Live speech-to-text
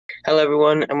Hello,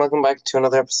 everyone, and welcome back to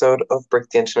another episode of Brick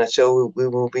the Internet Show. We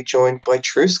will be joined by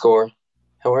True Score.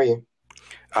 How are you?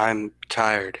 I'm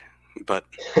tired, but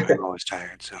I'm always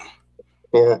tired, so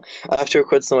Yeah, I have to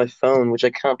record this on my phone, which I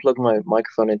can't plug my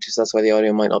microphone into, so that's why the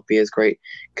audio might not be as great.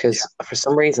 yeah. Because for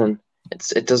some reason,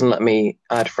 it doesn't let me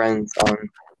add friends on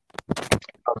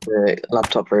the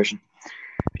laptop version,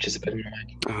 which is a bit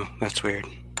annoying. Oh, that's weird.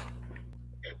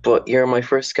 But you're my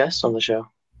first guest on the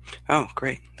show, Oh,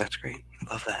 great. That's great.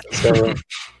 I love that.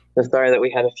 so sorry that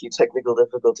we had a few technical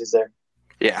difficulties there.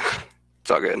 Yeah,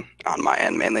 it's all good on my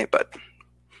end mainly, but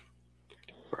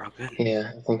we're all good.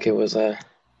 Yeah, I think it was. I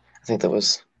think that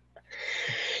was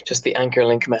just the anchor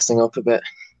link messing up a bit.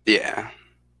 Yeah,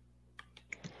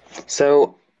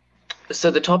 So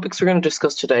So the topics we're going to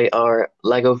discuss today are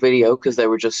Lego Video because they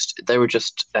were just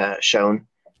shown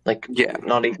like yeah.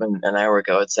 not even an hour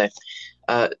ago, I'd say.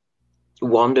 Uh,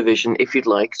 WandaVision, if you'd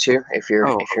like to,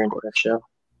 Oh, if of you're into that course. show,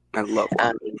 I love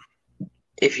and WandaVision.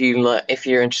 if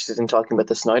you're interested in talking about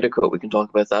the Snyder Cut, we can talk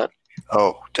about that.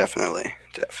 Oh, definitely,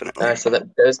 definitely. So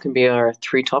that those can be our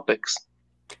three topics.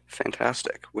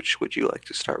 Fantastic. Which would you like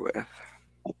to start with?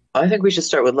 I think we should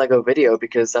start with Lego Video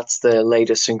because that's the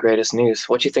latest and greatest news.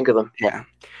 What do you think of them? Yeah.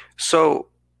 So,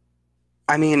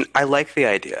 I mean, I like the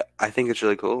idea. I think it's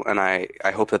really cool, and I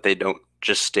hope that they don't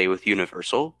just stay with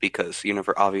Universal because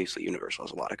obviously Universal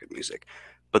has a lot of good music,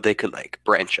 but they could like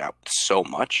branch out so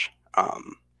much.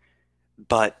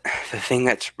 But the thing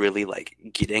that's really like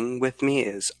getting with me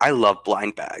is I love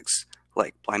blind bags.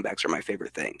 Like blind bags are my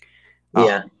favorite thing.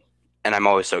 Yeah, And I'm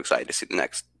always so excited to see the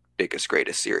next biggest,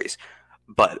 greatest series.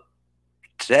 But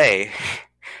today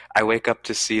I wake up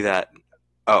to see that,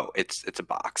 oh, it's a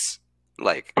box.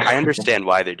 Like I understand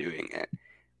why they're doing it,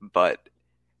 but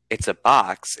it's a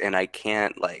box and I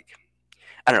can't like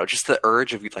I don't know, just the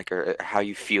urge of like or how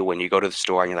you feel when you go to the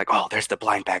store and you're like, oh, there's the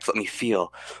blind bags. Let me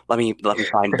feel. Let me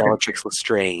find Bellatrix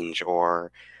Lestrange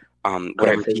or I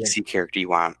whatever figure. DC character you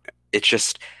want. It's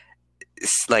just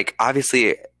it's like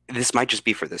obviously this might just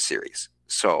be for this series,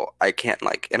 so I can't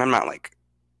like, and I'm not like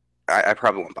I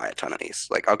probably won't buy a ton of these.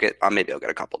 Like maybe I'll get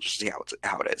a couple just to see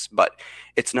how it is, but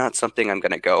it's not something I'm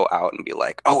gonna go out and be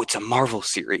like, oh, it's a Marvel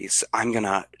series. I'm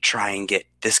gonna try and get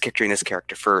this character and this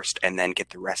character first, and then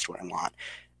get the rest when I want.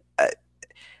 Uh,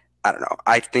 I don't know.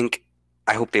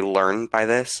 I hope they learn by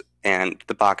this, and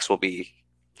the box will be.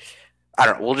 I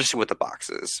don't know. We'll just see what the box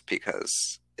is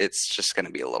because it's just going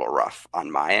to be a little rough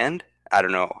on my end. I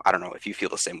don't know. I don't know if you feel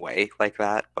the same way like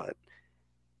that, but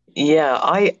Yeah,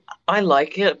 I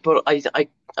like it, but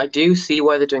I do see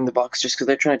why they're doing the box just because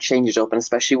they're trying to change it up, and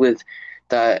especially with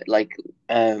that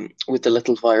with the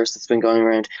little virus that's been going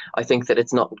around, I think that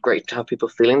it's not great to have people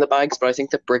feeling the bags. But I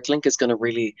think that Bricklink is going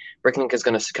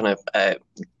to kind of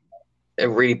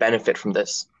really benefit from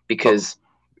this oh because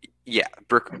yeah,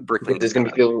 there's going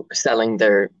to be people selling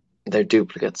their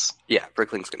duplicates.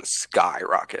 Brickling's going to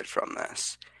skyrocket from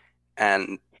this,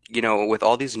 and with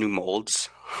all these new molds,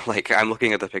 like I'm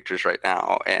looking at the pictures right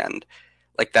now, and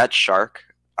like that shark.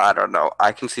 I don't know.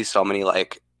 I can see so many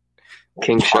like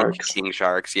King punk Sharks. king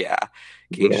sharks, yeah,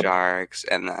 king Yeah, sharks,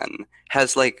 and then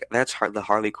has like the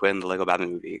Harley Quinn, the Lego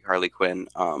Batman movie, Harley Quinn,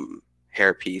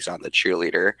 hairpiece on the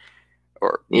cheerleader,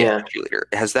 or yeah, yeah, cheerleader.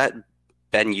 Has that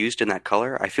been used in that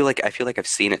color? I feel like I've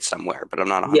seen it somewhere, but I'm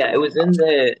not yeah. It 100% was in positive.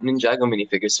 the Ninjago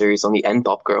minifigure series on the N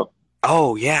Pop Girl.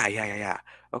 Oh yeah, yeah, yeah, yeah.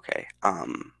 Okay.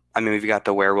 I mean, we've got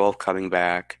the werewolf coming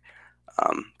back.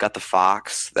 Got the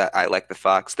fox. That I like the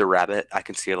fox. The rabbit. I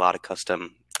can see a lot of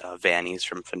custom vannies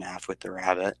from FNAF with the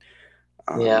rabbit.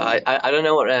 Yeah, Um, I don't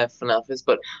know what FNAF is,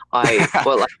 but I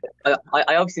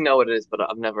obviously know what it is, but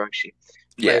I've never actually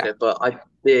played yeah. it. But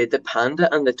the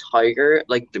panda and the tiger,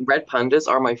 like the red pandas,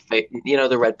 are my favorite. You know,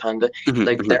 the red panda, Mhm,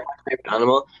 like mhm. they're my favorite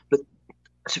animal. But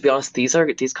to be honest, these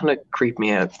kind of creep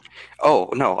me out. Oh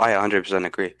no, I 100%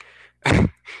 agree.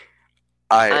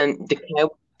 I And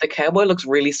the cowboy looks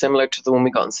really similar to the one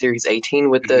we got in Series 18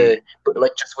 with mhm, but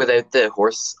like just without the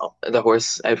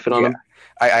horse outfit on yeah. him.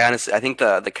 I honestly I think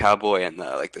the cowboy and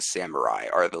the samurai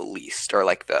are the least or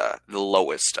like the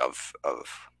lowest of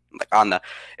like on the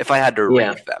if I had to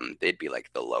Yeah, rank them, they'd be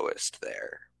like the lowest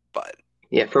there. But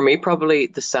yeah. For me, probably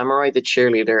the samurai, the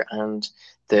cheerleader, and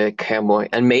the cowboy,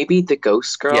 and maybe the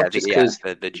ghost girl, yeah, just yeah, because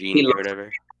the he genie or looks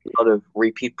whatever. like a lot of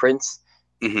repeat prints.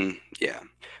 Yeah.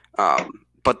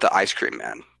 But the ice cream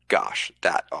man, gosh,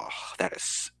 that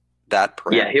is that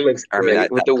print. Yeah, he looks I mean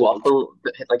great with that the mold. waffle,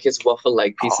 like his waffle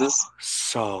leg Oh, pieces.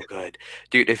 so good.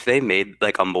 Dude, if they made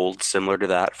like a mold similar to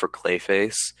that for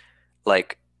Clayface,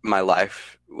 like my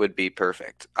life would be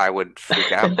perfect. I would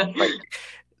freak out. Like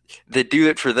they do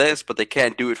it for this, but they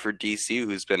can't do it for DC,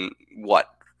 who's been what?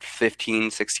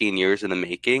 15, 16 years in the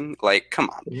making. Like, come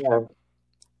on. Yeah.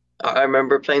 I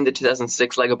remember playing the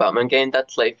 2006 Lego Batman game. That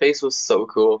Clayface was so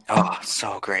cool. Oh,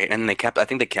 so great. And I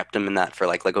think they kept him in that for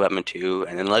like Lego Batman 2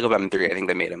 and then Lego Batman 3, I think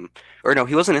they made him, or no,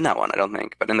 he wasn't in that one, I don't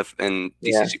think. But in DC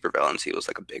Yeah. Supervillains, he was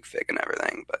like a big fig and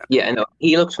everything. But Yeah, I know.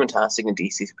 He looks fantastic in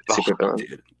DC oh, Supervillain.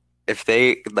 dude. If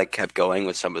they like kept going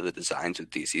with some of the designs with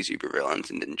DC supervillains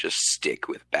and didn't just stick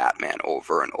with Batman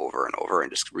over and over and over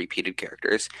and just repeated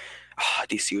characters,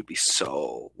 DC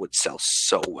would sell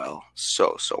so well,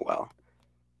 so well.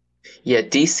 Yeah,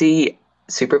 DC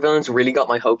Supervillains really got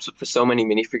my hopes up for so many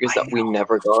minifigures I that we know.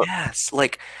 never got. Yes,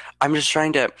 like I'm just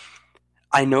trying to.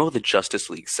 I know the Justice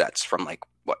League sets from like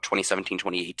what 2017,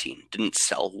 2018 didn't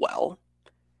sell well,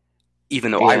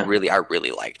 even though Yeah. I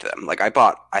really liked them. Like I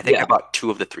think I Yeah. bought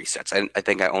two of the three sets. I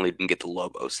think I only didn't get the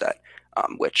Lobo set,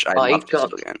 which I'd I love to got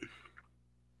still get.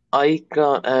 I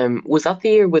got was that the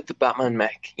year with the Batman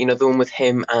mech? You know, the one with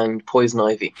him and Poison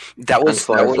Ivy and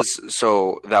Firefly.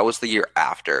 That was the year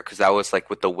after because that was like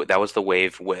that was the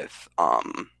wave with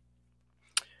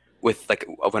like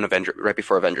when Avenger right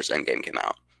before Avengers Endgame came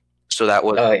out. So that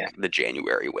was Oh like yeah. the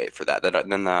January wave for that.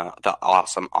 Then the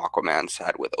awesome Aquaman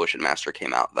set with Ocean Master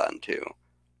came out then too.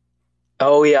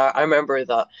 Oh yeah, I remember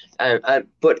that.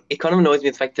 But it kind of annoys me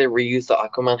the fact they reused the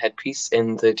Aquaman headpiece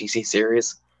in the DC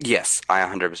series. Yes, I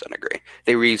 100% agree.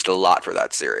 They reused a lot for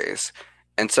that series,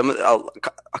 and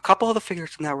a couple of the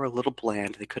figures in that were a little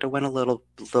bland. They could have went a little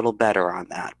better on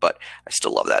that, but I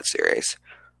still love that series.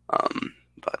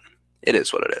 But it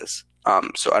is what it is.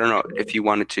 So I don't know if you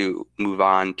wanted to move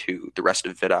on to the rest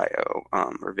of Vidio,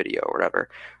 or video or whatever.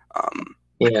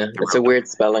 Like Yeah, the it's a real, weird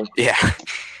spelling. yeah.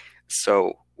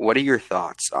 So what are your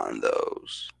thoughts on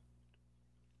those?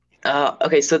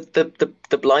 Okay, so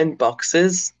the blind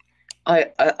boxes,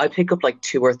 I pick up like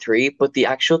two or three, but the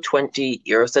actual 20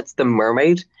 euro sets, the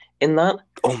mermaid in that,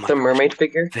 Oh my the gosh, mermaid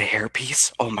figure. the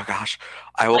hairpiece. Oh my gosh.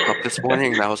 I woke up this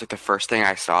morning and that was like the first thing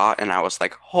I saw, and I was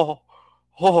like, oh,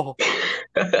 oh.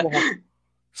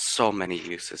 So many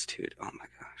uses, dude. Oh my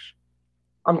gosh.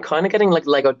 I'm kind of getting like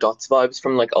Lego Dots vibes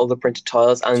from like all the printed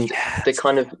tiles and the Yes.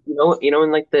 kind of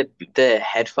in like the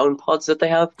headphone pods that they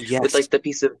have with Yes. like the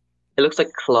piece of it looks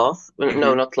like cloth. No,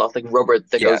 Hmm. not cloth, like rubber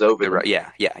that Yeah, goes over them.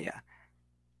 yeah.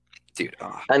 Dude.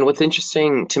 Oh. And what's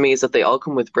interesting to me is that they all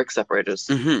come with brick separators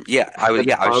Yeah, for the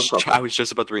tile I properly. was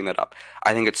just about to bring that up.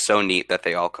 I think it's so neat that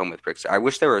they all come with bricks. I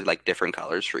wish there were like different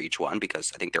colors for each one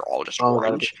because I think they're all just Oh,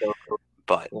 that would be orange. so cool.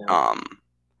 But Yeah.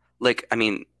 like I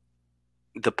mean,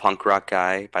 the punk rock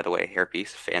guy, by the way, hairpiece,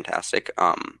 fantastic.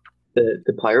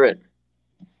 The pirate.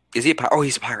 Is he a pirate? Oh,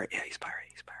 he's a pirate. Yeah, he's a pirate.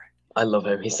 He's a pirate. I love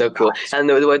him. He's so Oh, cool. And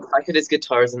the fact that his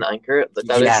guitar is an anchor,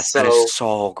 that is yes, that is so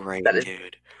so great, that is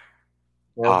dude.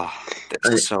 yeah. Oh,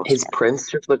 And that's so his smart.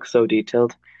 prints just look so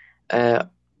detailed. Uh,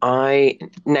 I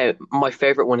now my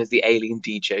favorite one is the Alien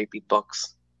DJ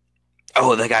beatbox.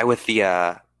 Oh, the guy with the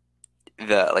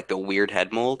like the weird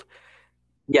head mold.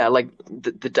 Yeah, like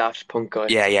the Daft Punk guy.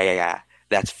 Yeah.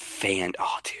 That's fan.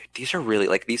 Oh, dude, these are really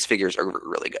like these figures are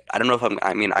really good. I don't know if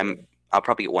I'll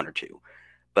probably get one or two,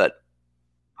 but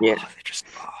Yeah. they just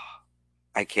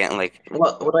I can't like.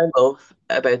 What I love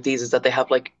about these is that they have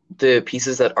like the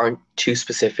pieces that aren't too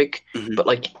specific, Mhm. but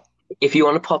like if you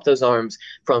want to pop those arms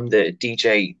from the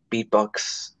DJ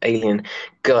Beatbox Alien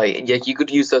guy, yeah, you could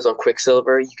use those on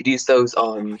Quicksilver. You could use those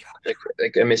Oh my on god.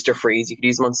 like a Mr. Freeze. You could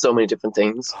use them on so many different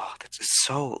things. Oh, that's just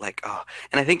so like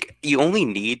and I think you only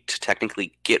need to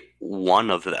technically get one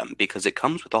of them because it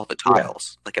comes with all the Yeah,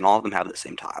 tiles, like, and all of them have the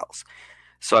same tiles.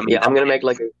 So I mean, yeah. that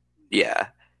might, yeah,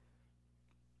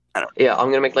 I don't, I'm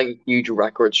gonna make like a huge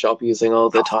record shop using all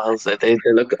the oh, tiles. They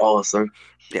look awesome.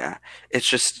 yeah.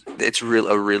 It's a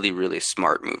really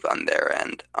smart move on their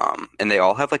end. And they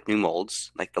all have like new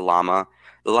molds, like the llama.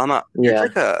 The llama, there's Yeah,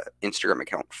 like a Instagram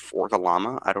account for the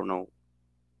llama. I don't know.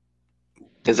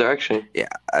 is there actually? Yeah,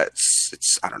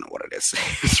 it's I don't know what it is.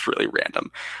 It's really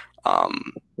random.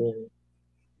 Um, Yeah.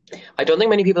 I don't think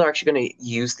many people are actually going to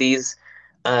use these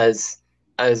as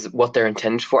what they're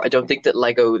intended for. I don't think that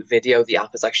Lego Video, the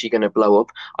app, is actually going to blow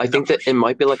up. I no, think for that it sure.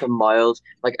 might be like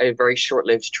like a very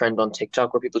short-lived trend on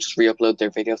TikTok where people just re-upload their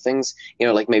video things. You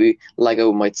know, like maybe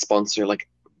Lego might sponsor like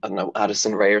I don't know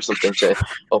Addison Rae or something to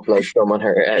upload some on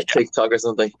her Yeah, TikTok or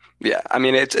something. yeah. I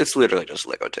mean, it's literally just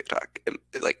Lego TikTok.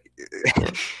 Like,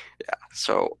 Yeah. yeah.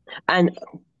 So, And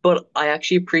but I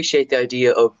actually appreciate the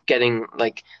idea of getting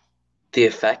like the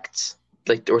effects,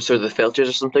 like or sort of the filters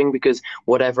or something, because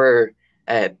whatever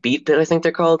beat bit I think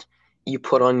they're called, you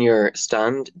put on your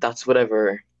stand, that's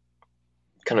whatever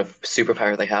kind of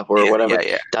superpower they have or whatever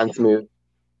yeah. dance move.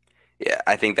 Yeah,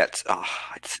 I think that's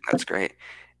great.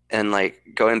 And like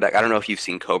going back, I don't know if you've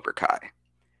seen Cobra Kai.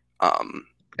 Um,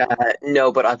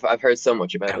 No, but I've heard so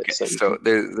much about it, okay, so you so can.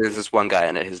 there's this one guy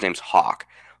in it. His name's Hawk,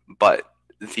 but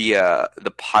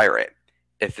the pirate,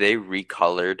 if they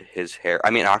recolored his hair,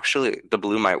 I mean, actually, the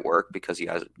blue might work because he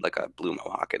has like a blue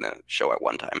mohawk in the show at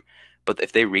one time. But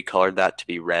if they recolored that to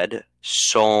be red,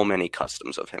 so many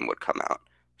customs of him would come out.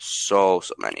 So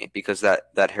many because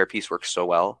that hairpiece works so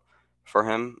well for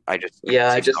him. I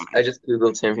Yeah, could see so I many. just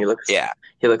googled him. Yeah.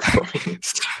 He looks funny.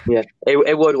 Yeah,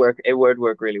 it would work. It would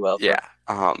work really well for Yeah.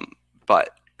 him.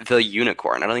 But the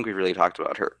unicorn, I don't think we really talked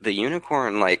about her. The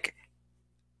unicorn, like,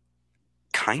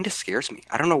 kind of scares me.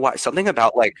 I don't know why. Something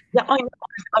about like, Yeah, I know.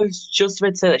 I was just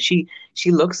about to say that she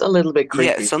looks a little bit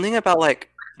yeah, creepy. something about like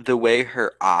the way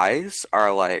her eyes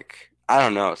are like, I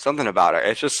don't know, something about her.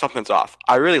 It's just something's off.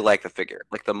 I really like the figure.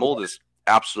 Like the mold is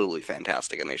absolutely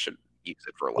fantastic, and they should use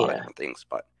it for a lot of Yeah, different things.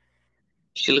 But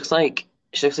she looks like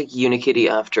Unikitty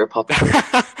after a pop career.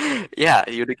 yeah,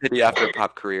 Unikitty after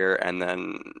pop career, and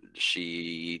then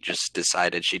she just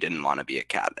decided she didn't want to be a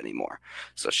cat anymore,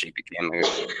 so she became a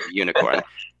unicorn.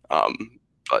 Um,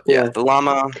 but yeah, Yeah, the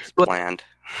llama is but bland.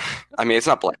 I mean, it's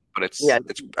not bland, but yeah,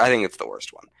 it's. I think it's the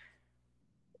worst one.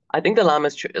 I think the llama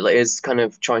is kind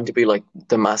of trying to be like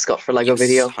the mascot for Lego Yes,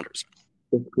 Video. 100%.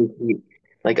 It's creepy.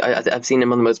 Like I've seen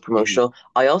him on the most Mhm. promotional.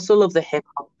 I also love the hip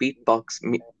hop beatbox,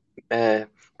 the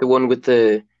one with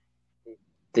the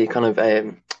kind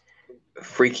of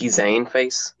freaky Zane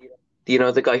face. You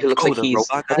know, the guy who looks Oh, like the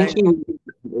robot I think guy, he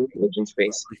was Agent's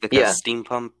face. like a Yeah,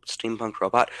 steampunk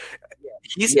robot.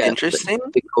 He's yeah, interesting.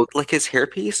 the coat. Like his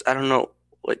hairpiece, I don't know,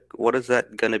 like what is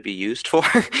that gonna be used for?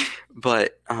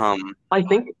 But I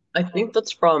think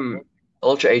that's from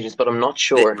Ultra Agents, but I'm not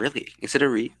it sure. really is it a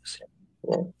reuse?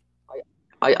 Yeah.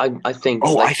 I think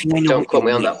Oh, I like think I know don't what you quote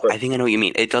me on mean. that, but I think I know what you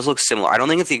mean. It does look similar. I don't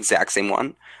think it's the exact same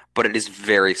one, but it is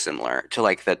very similar to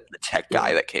like the tech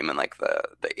guy yeah. that came in like the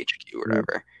HQ or Mm.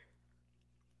 whatever.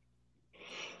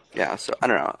 Yeah, so I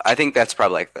don't know. I think that's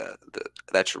probably like the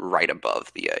that's right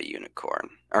above the unicorn,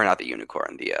 or not the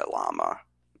unicorn, the llama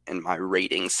in my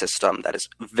rating system. That is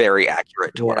very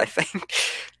accurate to what I Yeah. think.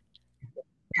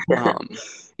 Um,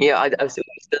 Yeah,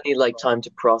 still need like time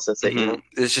to process it, you know?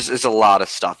 it's a lot of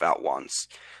stuff at once.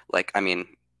 Like, I mean,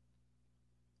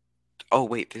 oh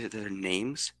wait, their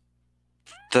names.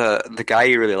 The guy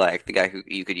you really like, the guy who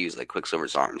you could use like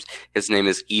Quicksilver's arms. His name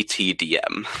is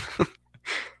ETDM.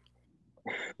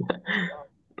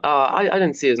 I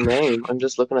didn't see his name. I'm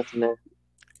just looking at the name.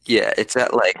 Yeah, it's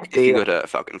at like if you The go to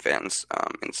Falcon Fans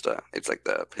Insta, it's like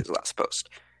the his last post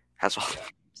has all.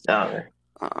 oh,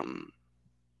 Um,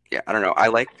 yeah, I don't know. I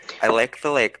like the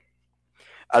like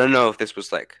I don't know if this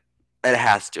was like it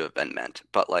has to have been meant,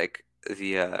 but like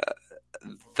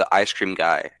the ice cream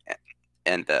guy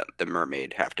and the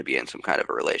mermaid have to be in some kind of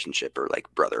a relationship or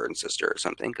like brother and sister or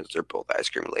something because they're both ice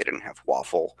cream related and have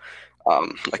waffle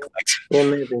like yeah,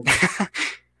 maybe. legs.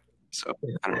 So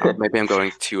I don't know. Maybe I'm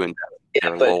going too in depth with Yeah,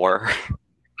 their but lore.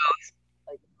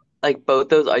 like both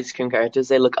those ice cream characters,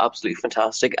 they look absolutely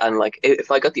fantastic. And like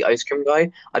if I got the ice cream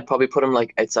guy, I'd probably put him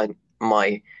like outside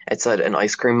an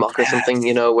ice cream muck or something,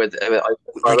 you Yes, know, with ice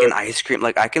cream like an parlor. ice cream.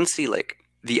 Like I can see like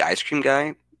the ice cream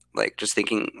guy. Like just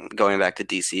thinking, going back to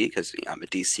DC because I'm a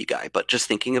DC guy, but just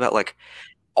thinking about like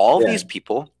all of Yeah. these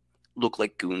people look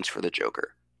like goons for the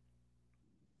Joker.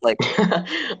 Like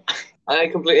I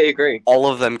completely agree. all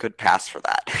of them could pass for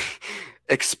that,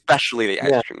 especially the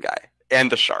ice Yeah. cream guy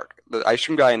and the shark. The ice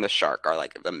cream guy and the shark are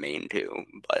like the main two.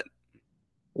 But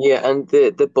Yeah, and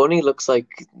the bunny looks like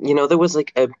you know there was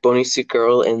like a bunny suit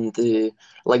girl in the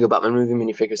Lego Batman movie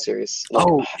minifigure series, like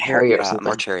oh, Harriet or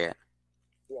something. Martaria.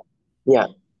 Yeah,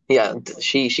 yeah,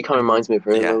 she kind of reminds me of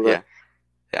her a Yeah, little bit. yeah,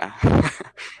 yeah.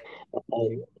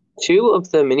 Um, Two of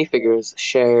the minifigures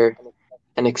share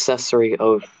an accessory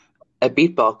of a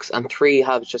beatbox, and three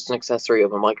have just an accessory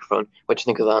of a microphone. What do you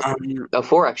think of that? um,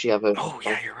 Four actually have a oh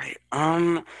yeah, mic. you're right.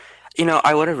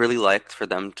 I would have really liked for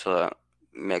them to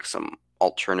make some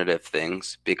alternative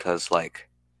things because, like,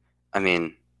 I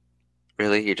mean,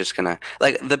 really, you're just gonna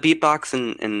like the beatbox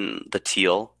and the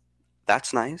teal.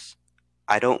 That's nice.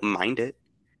 I don't mind it.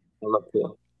 I love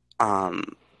you.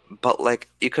 Um, but like,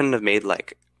 you couldn't have made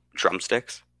like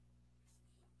drumsticks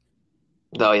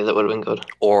Oh yeah, that would have been good.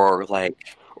 or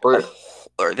like Or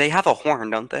or they have a horn,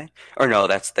 don't they? Or no,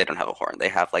 they don't have a horn. They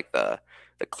have like the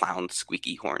clown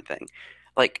squeaky horn thing.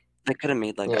 Like they could have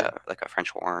made yeah, like a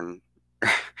French horn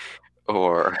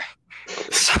or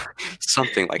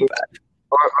something like that.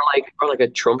 or like a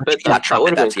trumpet. Yeah, That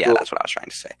would trumpet. have been Yeah, cool. that's what I was trying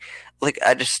to say. Like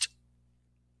I just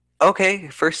okay,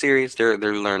 first series they're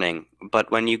learning,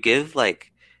 but when you give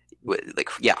like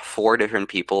yeah, four different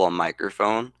people a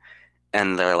microphone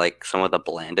and they're like some of the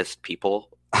blandest people.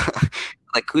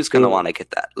 Like, who's gonna want to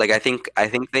get that? Like, I think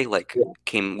they like Yeah.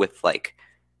 came with like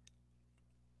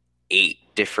 8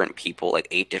 different people, like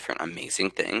 8 different amazing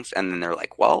things, and then they're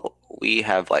like, well, we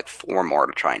have like 4 more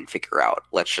to try and figure out.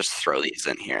 Let's just throw these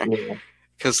in here Yeah.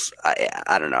 because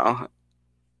I don't know.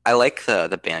 I like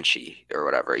the Banshee or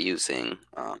whatever using.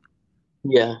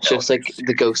 Yeah, That was just like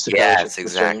the ghost of Bellatrix Yes,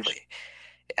 Lestrange. exactly.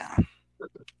 Yeah.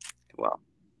 Well,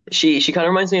 She kind of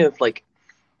reminds me of like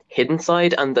Hidden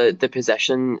Side and the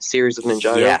Possession series of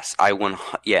Ninjago. yes,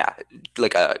 yeah,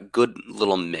 like a good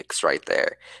little mix right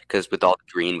there. Because with all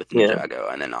the green with Yeah,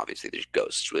 Ninjago, and then obviously there's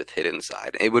ghosts with Hidden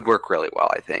Side, it would work really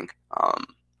well, I think.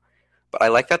 But I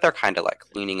like that they're kind of like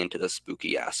leaning into the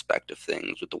spooky aspect of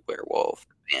things with the werewolf,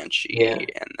 the yeah. banshee,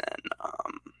 and then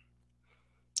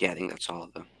yeah, I think that's all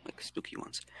of the like spooky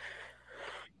ones.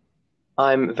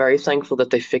 I'm very thankful that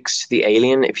they fixed the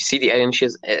alien. If you see the alien,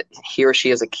 he or she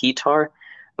has a keytar,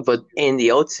 but in the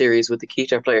old series with the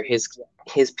keytar player,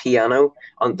 his piano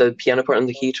on the piano part on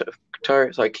the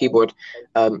keytar, sorry, keyboard,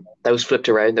 that was flipped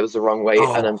around. That was the wrong way, and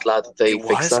Oh, I'm glad that they it fixed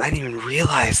was? that. I didn't even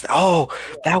realize. Oh,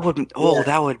 Yeah,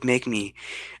 that would make me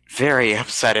very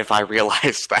upset if I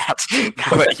realized that.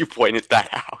 Now that you pointed that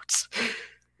out.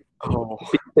 Oh,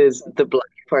 because the black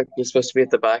part was supposed to be at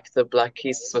the back, the black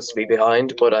keys was supposed to be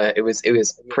behind, but it was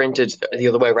printed the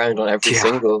other way around on every yeah.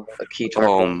 single keytar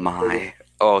Oh player. my.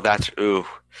 Oh, that's ooh.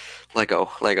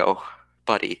 Lego,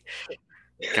 buddy,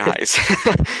 guys.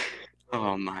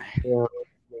 Oh my. Yeah,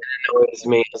 it was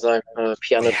me as I'm a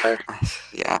piano Yeah, player.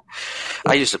 yeah.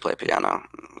 I used to play piano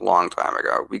a long time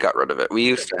ago. We got rid of it. We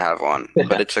used to have one,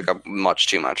 but it took up much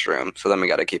too much room. So then we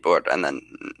got a keyboard, and then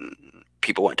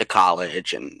people went to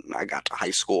college, and I got to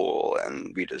high school,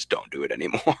 and we just don't do it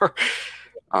anymore.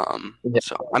 Yeah.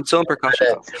 So I'm still in percussion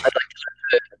I'd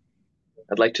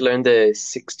though. like to learn the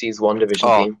 '60s One Division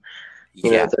Oh theme.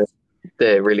 You know yeah,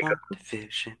 the really one good.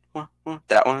 division,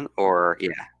 that one, or yeah,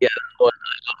 Yeah, one,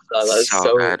 that is so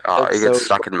so good. Oh, that's it gets so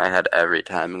stuck in my head every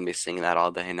time. I'm gonna be singing that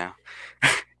all day now.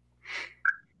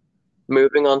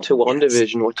 moving on to One Yes,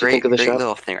 Division. What do you think of the great show?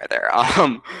 little thing right there.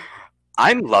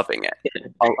 I'm loving it.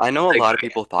 I know a Like, lot of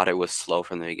people thought it was slow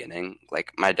from the beginning.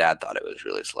 Like my dad thought it was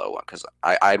really slow because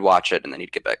I'd watch it and then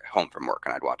he'd get back home from work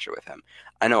and I'd watch it with him.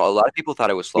 I know a lot of people thought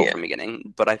it was slow yeah, from the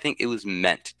beginning, but I think it was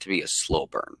meant to be a slow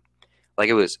burn. Like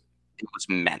it was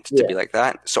meant to yeah, be like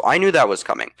that. So I knew that was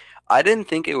coming. I didn't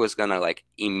think it was gonna like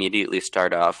immediately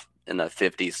start off in a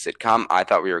 50s sitcom. I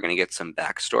thought we were gonna get some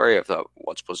backstory of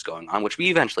what was going on, which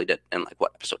we eventually did in like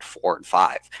what episode 4 and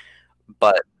 5.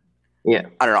 But yeah.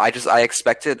 I don't know. I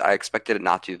expected it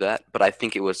not to do that, but I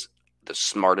think it was the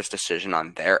smartest decision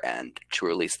on their end to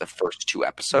release the first 2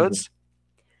 episodes.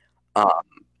 Um,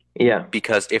 Yeah.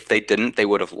 because if they didn't, they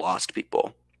would have lost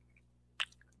people.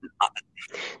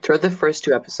 Throughout the first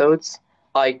two episodes,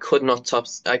 I could not stop.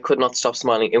 I could not stop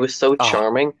smiling. It was so Oh,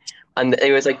 charming, and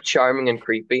it was like charming and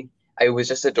creepy. It was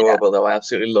just yeah. adorable, though. I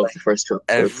absolutely loved the first two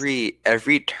episodes.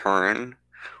 Every turn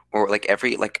or like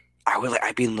every like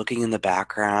I'd be looking in the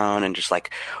background and just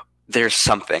like there's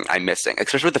something I'm missing,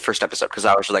 especially with the first episode because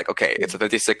I was like, okay, it's a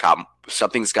 50 sitcom.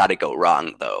 Something's got to go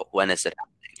wrong though. When is it?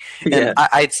 And Yeah,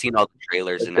 I'd seen all the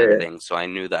trailers like and everything, so I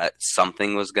knew that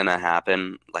something was gonna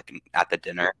happen, like at the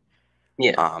dinner.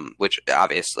 yeah, Which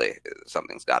obviously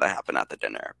something's got to happen at the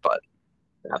dinner, but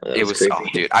that it was was oh,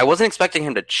 creepy. dude, I wasn't expecting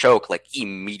him to choke like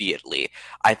immediately.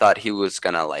 I thought he was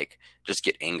gonna like just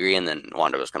get angry and then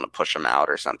Wanda was gonna push him out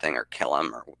or something or kill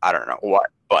him or I don't know what,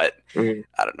 but Mm.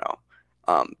 I don't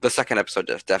know. The second episode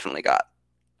just definitely got.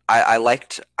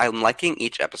 I'm liking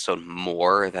each episode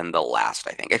more than the last,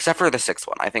 I think, except for the sixth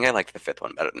one. I think I liked the fifth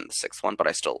one better than the sixth one, but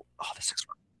I still, oh, the sixth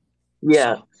one.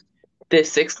 Yeah, the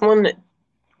sixth one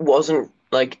wasn't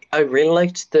like I really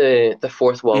liked the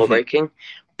fourth wall Hmm. breaking,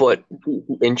 but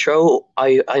the intro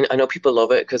I know people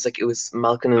love it because like it was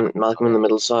Malcolm in the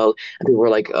Middle style, and people were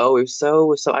like, oh, it was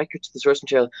so accurate to the source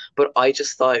material. But I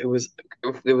just thought it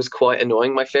was quite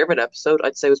annoying. My favorite episode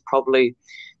I'd say was probably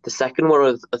the second one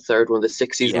or the third one, the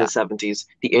 '60s and Yeah. the '70s.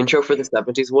 The intro for the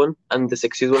 '70s one and the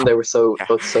 '60s one, they were so Yeah.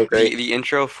 both so great. The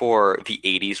intro for the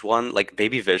 80s one, like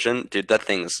Baby Vision, dude, that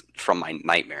thing's from my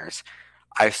nightmares.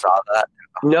 I saw that.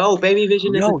 No, Baby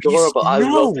Vision is No, he's adorable. I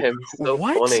love no. him. He's so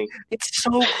What? funny. It's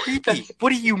so creepy. What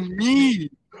do you mean?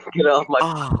 Get off my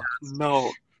Oh,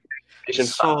 no. Vision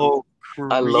fan. So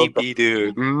I love that. creepy,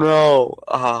 dude. No.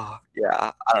 Oh,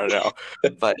 yeah. I don't know.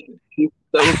 But He's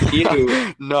so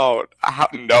cute. no,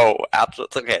 no,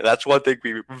 absolutely. Okay, that's one thing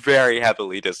we very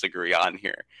heavily disagree on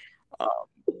here. Um,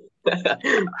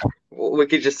 We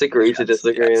could just agree to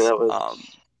disagree, and yes. that was.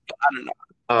 I don't know.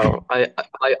 Oh,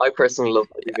 I personally love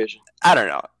Baby Vision. I don't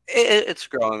know. it's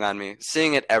growing on me.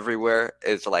 Seeing it everywhere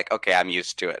is like, okay, I'm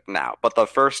used to it now. But the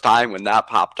first time when that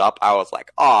popped up, I was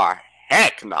like, oh,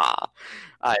 heck nah.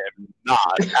 I am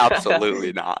not.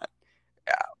 Absolutely not.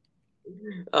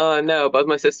 Oh no, but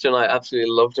my sister and I absolutely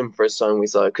loved him first time we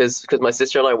saw it because my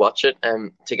sister and I watch it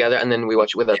together and then we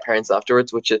watch it with our parents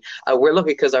afterwards, which is we're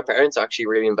lucky because our parents are actually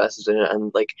really invested in it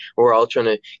and like we're all trying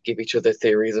to give each other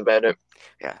theories about it.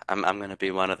 Yeah, I'm gonna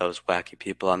be one of those wacky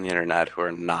people on the internet who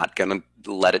are not gonna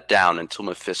let it down until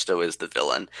Mephisto is the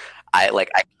villain. I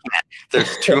can't.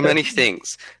 There's too many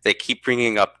things. They keep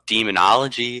bringing up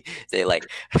demonology. They like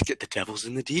get the devil's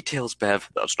in the details, Bev.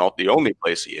 That's not the only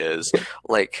place he is.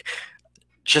 Like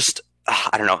just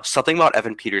I don't know, something about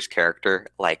Evan Peters' character.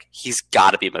 Like he's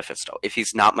got to be Mephisto. If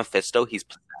he's not Mephisto, he's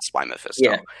possessed by Mephisto.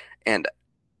 Yeah, And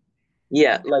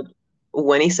yeah, like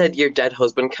when he said your dead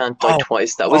husband can't die oh,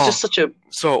 twice, that was oh, just such a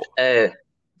so uh,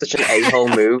 such an a-hole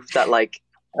move that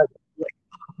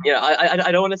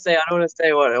I don't want to say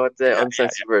what the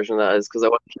uncensored version of that is because I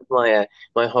want to keep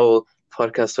my whole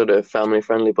podcast sort of family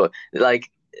friendly, but like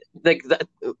that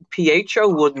Pietro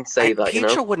wouldn't say that, you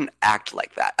Pietro know? wouldn't act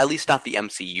like that. At least not the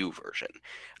MCU version.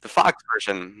 The Fox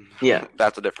version, Yeah.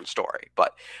 that's a different story.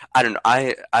 But I don't know.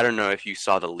 I don't know if you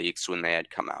saw the leaks when they had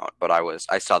come out, but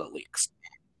I saw the leaks.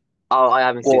 Oh, I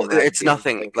haven't Well, seen them. I haven't it's seen them.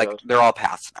 nothing Thank like God. they're all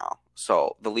past now.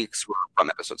 So the leaks were from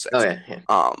episode Oh 6. yeah, yeah.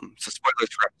 So spoilers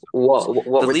for episode 6.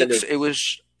 What The were the leaks, leaks?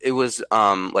 it was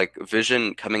like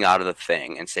Vision coming out of the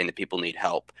thing and saying that people need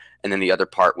help, and then the other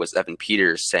part was Evan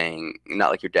Peters saying,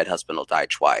 "Not like your dead husband will die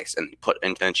twice," and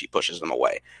then she pushes them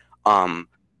away. Um,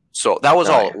 so that was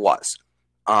Oh all yeah. it was.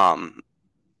 Um,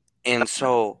 and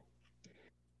so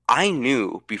I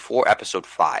knew before episode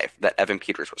 5 that Evan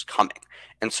Peters was coming,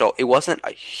 and so it wasn't a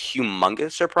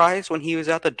humongous surprise when he was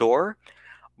at the door,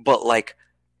 but like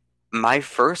my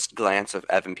first glance of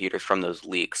Evan Peters from those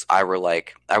leaks, I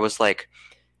was like,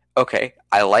 okay,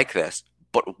 I like this,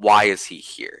 but why is he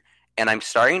here? And I'm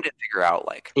starting to figure out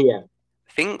like Yeah.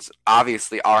 things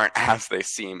obviously aren't as they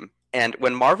seem. And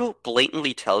when Marvel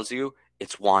blatantly tells you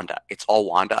it's Wanda, it's all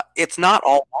Wanda, it's not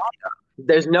all Wanda.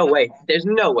 There's no way. There's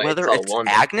no way it's Whether all it's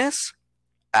Wanda.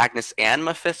 Agnes and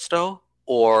Mephisto,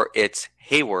 or it's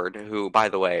Hayward, who, by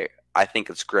the way, I think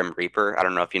it's Grim Reaper. I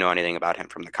don't know if you know anything about him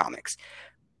from the comics.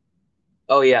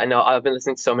 Oh yeah, no, I've been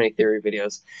listening to so many theory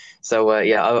videos. So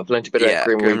yeah, I've learned a bit about Yeah,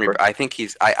 Grim Grim Reaper. Reaper. I think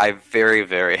I very,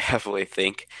 very heavily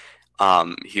think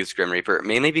he's Grim Reaper.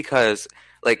 Mainly because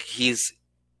like he's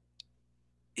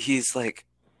like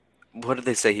what did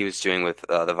they say he was doing with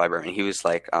the vibranium? He was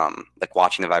like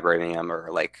watching the vibranium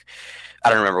or like I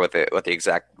don't remember what the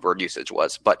exact word usage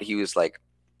was, but he was like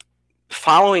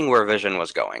following where Vision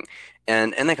was going.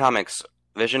 And in the comics,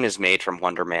 Vision is made from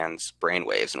Wonder Man's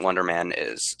brainwaves, and Wonder Man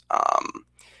is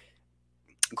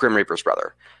Grim Reaper's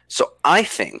brother. So I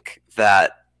think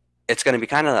that it's going to be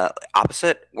kind of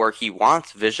opposite, where he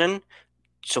wants Vision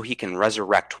so he can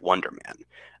resurrect Wonder Man.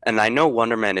 And I know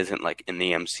Wonder Man isn't like in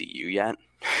the MCU yet,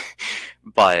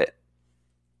 but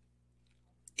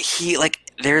he like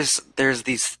there was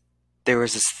this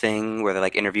thing where they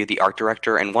like interviewed the art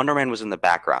director, and Wonder Man was in the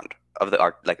background of the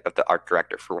art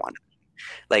director for one.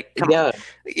 Like, come on,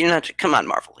 Yeah, come on,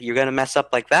 Marvel, you're gonna mess up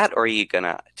like that, or are you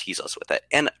gonna tease us with it?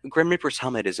 And Grim Reaper's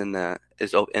helmet is in the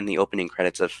opening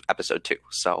credits of episode 2.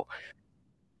 So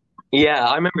yeah,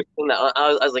 I remember seeing that.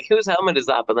 I was like, whose helmet is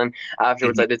that? But then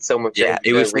afterwards, mhm. I did so much Yeah,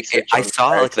 it was like research I on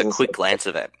saw like arts the and quick stuff. glance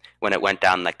of it when it went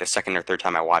down like the second or third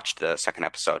time I watched the second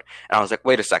episode, and I was like,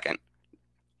 wait a second,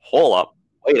 hold up,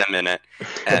 wait a minute,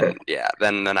 and yeah,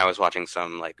 then I was watching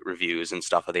some like reviews and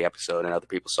stuff of the episode, and other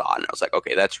people saw it, and I was like,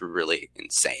 okay, that's really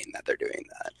insane that they're doing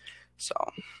that. So,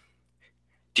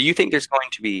 do you think there's going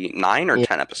to be 9 or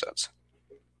 10 episodes?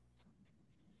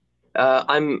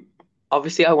 I'm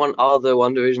obviously I want all the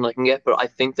One Division I can get, but I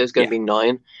think there's going to Yeah, be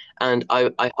nine, and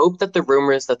I hope that the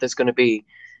rumor is that there's going to be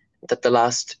that the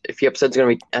last few episodes are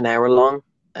going to be an hour long.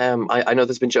 I know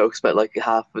there's been jokes about like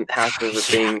half of it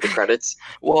yeah. being the credits.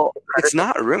 Well, it's Credits are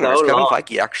not so rumors. Kevin long.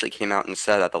 Feige actually came out and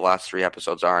said that the last 3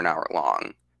 episodes are an hour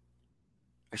long.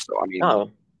 So I mean,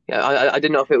 Oh, yeah, I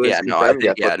didn't know if it yeah, was no, I confirmed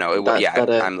think yet, but yeah,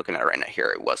 that I'm looking at it right now here.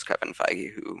 It was Kevin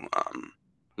Feige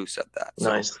who said that. So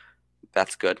nice.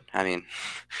 that's good. I mean,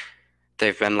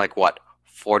 they've been like what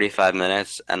 45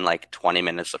 minutes and like 20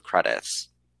 minutes of credits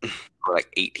or like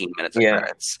 18 minutes of Yeah,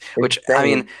 credits, which I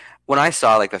mean, insane. when I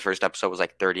saw like the first episode was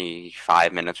like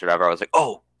 35 minutes or whatever, I was like,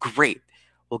 "Oh, great.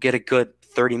 We'll get a good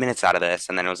 30 minutes out of this."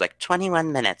 And then it was like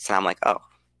 21 minutes and I'm like, "Oh,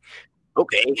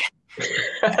 okay."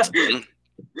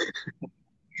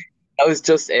 That was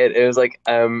just it. It was like,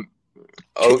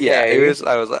 Yeah, it okay. was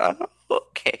I was like, "Oh,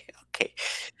 okay, okay."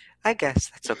 I guess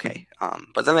that's okay.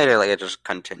 But then later, like it just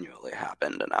continually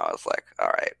happened, and I was like, all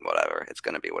right, whatever. It's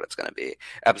gonna be what it's gonna be.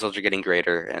 Episodes are getting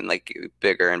greater and like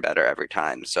bigger and better every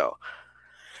time, so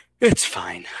it's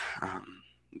fine.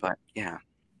 But yeah,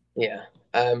 Yeah.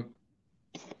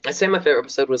 I'd say my favorite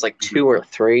episode was like two or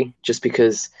three, just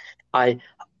because I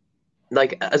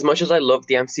like as much as I love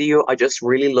the MCU, I just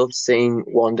really loved seeing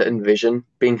Wanda and Vision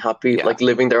being happy, yeah, like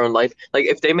living their own life. Like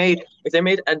if they made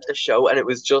a show and it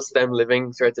was just them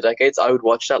living throughout the decades, I would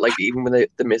watch that. Like even with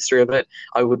the mystery of it,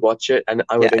 I would watch it and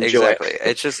I yeah, would enjoy it. exactly.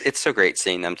 It's so great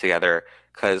seeing them together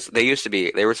because they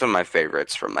were some of my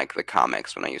favorites from like the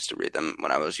comics when I used to read them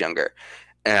when I was younger,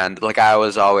 and like I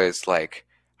was always like,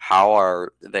 how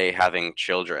are they having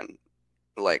children?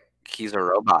 Like he's a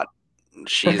robot,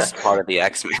 she's part of the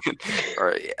X-Men.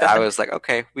 Or I was like,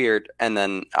 okay, weird. And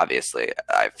then obviously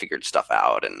I figured stuff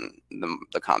out and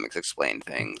the comics explained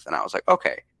things and I was like,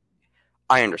 okay,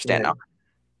 I understand Yeah, now.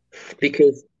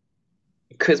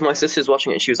 because my sister's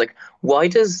watching it and she was like, why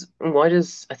does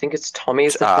I think it's Tommy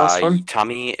is the fast one?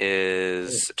 Tommy,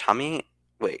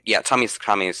 wait, yeah, Tommy's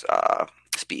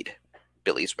speed.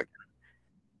 Billy's Wick.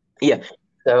 Yeah.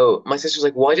 So my sister's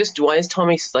like, why is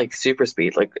Tommy like super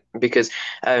speed? Like because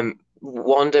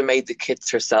Wanda made the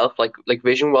kits herself. Like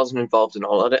Vision wasn't involved in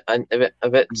all of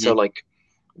it So Hmm. like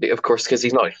of course because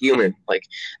he's not a human. Like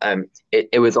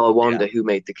it was all Yeah. Wanda who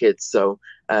made the kids.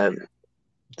 Um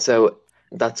so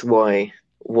that's why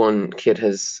one kid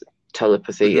has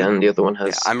telepathy Hmm. and the other one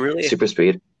Yeah, has I'm really. super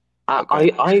speed. I Oh, go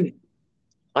ahead. I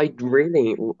I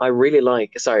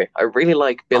I really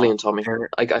like Billy Oh, and Tommy. they're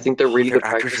I think they're really their good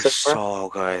actors characters are so far. so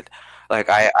good. Like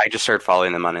I just started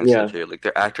following them on Insta Yeah. too. Like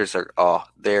their actors are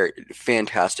they're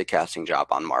fantastic casting job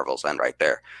on Marvel's end right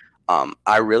there.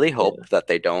 I really hope Yeah. that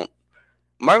they don't.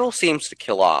 Marvel seems to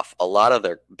kill off a lot of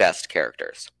their best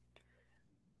characters,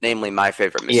 namely my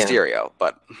favorite Yeah. Mysterio.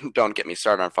 But don't get me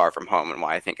started on Far From Home and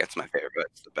why I think it's my favorite, but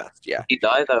it's the best. Yeah, He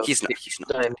died though. he's He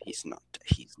not died. dead. He's not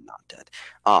dead.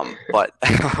 But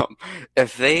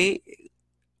if they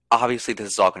obviously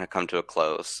this is all going to come to a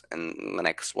close in the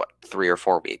next what 3 or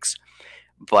 4 weeks.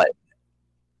 But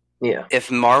Yeah.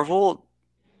 if Marvel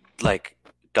like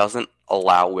doesn't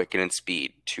allow Wiccan and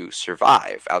Speed to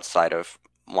survive outside of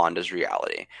Wanda's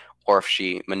reality, or if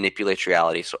she manipulates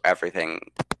reality so everything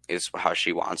is how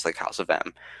she wants, like House of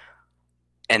M,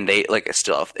 and they like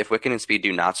still if Wiccan and Speed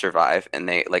do not survive, and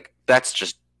they like that's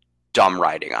just dumb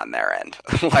writing on their end.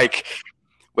 Like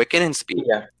Wiccan and Speed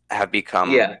Yeah. have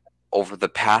become Yeah. over the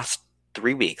past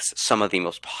 3 weeks some of the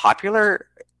most popular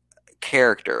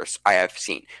characters I have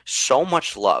seen. So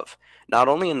much love, not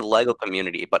only in the Lego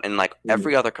community, but in like Mm.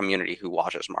 every other community who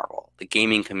watches Marvel, the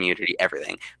gaming community,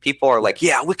 everything. People are Yeah. like,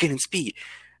 yeah, Wiccan and Speed.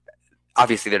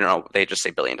 Obviously, they don't know. They just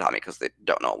say Billy and Tommy because they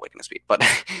don't know Wiccan and Speed. But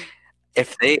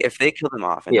if they kill them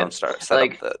off and Yeah. don't start set up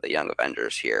Like the Young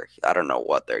Avengers here, I don't know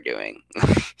what they're doing.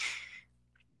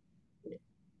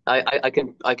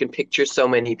 I can picture so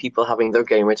many people having their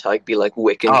gamer tag be like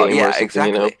Wiccan Oh Gamer or yeah, something,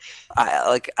 you know? exactly.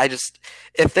 I just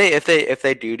if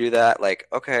they do that, like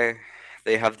okay,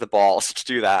 they have the balls to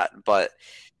do that, but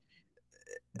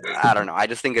I don't know. I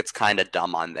just think it's kind of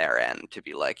dumb on their end to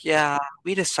be like, yeah,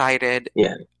 we decided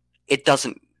Yeah. it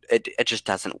doesn't. It just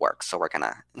doesn't work, so we're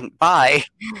gonna bye.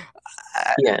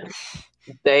 Uh, Yeah.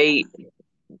 They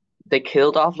they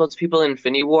killed off loads of people in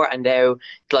Infinity War and now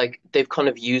like they've kind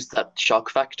of used that shock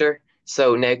factor.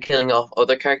 So now killing off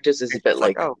other characters is a it's bit just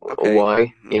like, like oh, okay.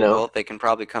 why, you know? Well, they can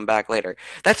probably come back later.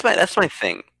 That's my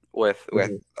thing with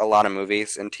Mhm. a lot of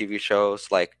movies and TV shows.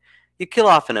 Like, you kill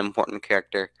off an important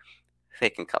character, they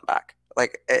can come back.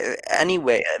 Like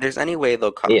anyway, there's any way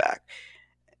they'll come Yeah. back.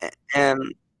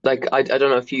 And Like I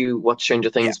don't know if you watch Stranger yeah,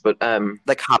 Things, but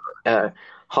like Hopper, uh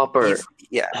Hopper he's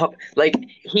yeah, like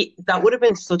he that would have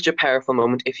been such a powerful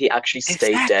moment if he actually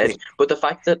stayed dead. exactly. But the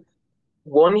fact that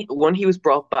one he was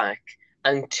brought back,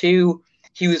 and two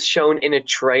he was shown in a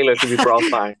trailer to be brought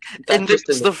back. That And this just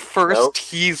was didn't, the you first know?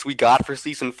 tease we got for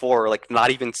season four, like not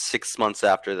even 6 months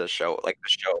after the show, like the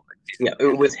show, like, season Yeah, it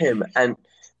ended. was him, and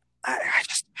I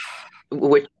just,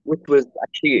 which was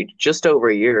actually just over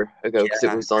a year ago because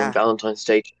it yeah, was on yeah, Valentine's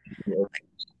Day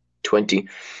 2020,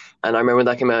 and I remember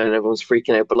that came out and everyone was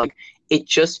freaking out. But like,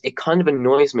 it kind of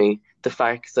annoys me the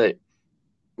fact that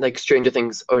like Stranger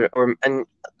Things or and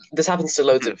this happens to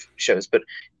loads mhm. of shows, but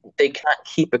they can't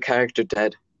keep a character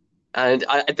dead. And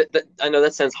I know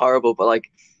that sounds horrible, but like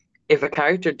if a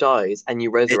character dies and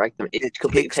you It resurrect them, it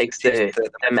completely it takes takes the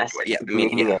the magic away. message, Yeah, the I mean,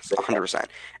 meaning yeah, out of it. 100%.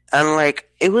 And like,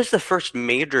 it was the first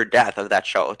major death of that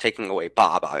show, taking away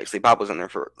Bob. Obviously, Bob was in there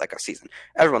for like a season.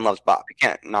 Everyone loves Bob. You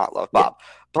can't not love Yeah, Bob.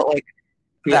 But like,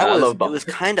 yeah, I love it Bob. was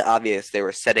kind of obvious they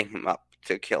were setting him up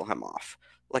to kill him off.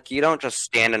 Like you don't just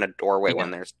stand in a doorway Yeah.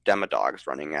 when there's demodogs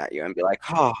running at you and be like,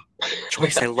 "Oh,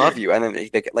 Joyce, I love you," and then they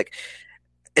get like,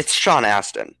 it's Sean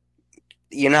Astin.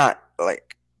 You're not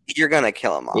like you're gonna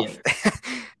kill him Yeah. off.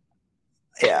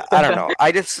 Yeah, I don't know.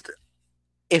 I just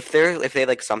if they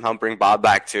like somehow bring Bob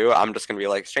back too, I'm just gonna be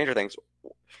like Stranger Things,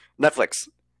 Netflix,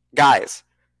 guys.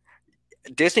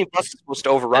 Disney Plus is supposed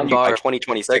to overrun And you by Barb, they're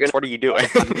 2026. gonna. What are you doing?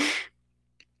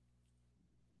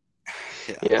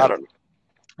 Yeah, I Yeah. don't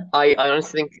know. I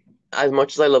honestly think, as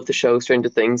much as I love the show Stranger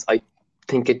Things, I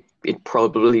think it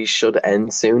probably should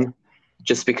end soon,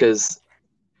 just because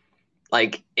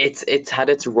like it's had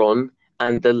its run,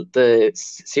 and the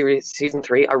series season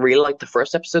three I really liked the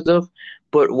first episode of,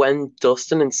 but when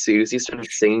Dustin and Susie started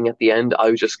singing at the end,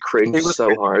 I just It cringed was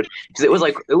so hard because it was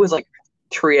like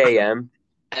 3 a.m.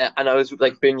 And I was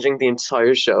like binging the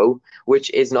entire show, which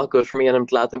is not good for me. And I'm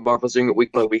glad that Marvel's doing it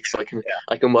week by week, so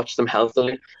I can watch them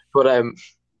healthily. But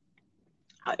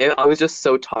I was just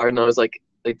so tired, and I was like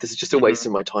this is just a waste Mhm.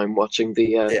 of my time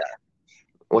Yeah,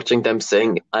 watching them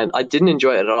sing, and I didn't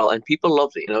enjoy it at all. And people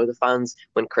loved it, the fans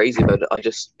went crazy about it. I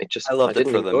I loved it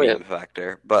didn't for the enjoy meme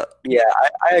factor, but yeah,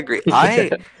 I agree.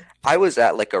 it. I was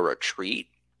at like a retreat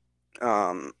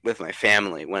with my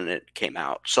family when it came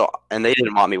out. So and they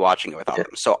didn't want me watching it without Yeah,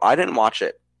 them. So I didn't watch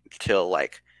it till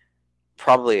like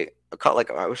probably like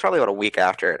it was probably about a week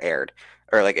after it aired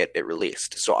or like it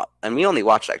released. So and we only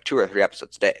watched like 2 or 3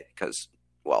 episodes a day because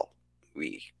well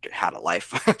we had a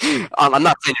life. I'm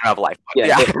not saying you don't have a life, but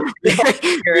yeah,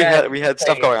 yeah, you're we had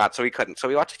stuff going on, so we couldn't. So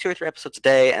we watched 2 or 3 episodes a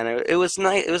day, and it was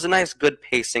nice. It was a nice, good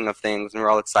pacing of things, and we're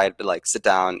all excited to like sit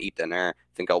down, eat dinner,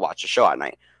 then go watch a show at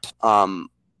night. Um,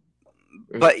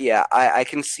 but yeah, I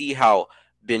can see how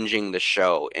binging the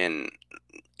show in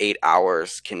 8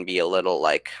 hours can be a little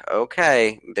like,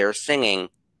 okay, they're singing,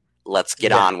 let's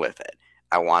get yeah, on with it.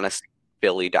 I want to see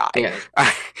Billy die. yeah.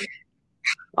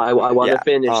 I want to Yeah.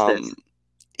 finish this.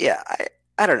 Yeah,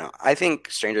 I don't know. I think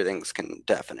Stranger Things can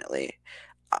definitely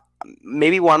uh,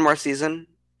 maybe one more season,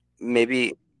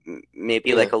 maybe maybe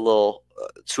Yeah, like a little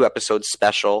 2 episode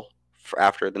special for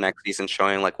after the next season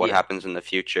showing like what yeah, happens in the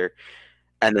future,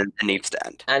 and then it needs to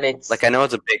end. and Like I know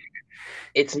it's a big.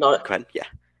 it's not. Go ahead. Yeah.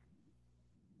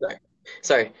 Sorry.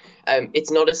 Sorry.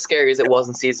 It's not as scary as it was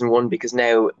in season one because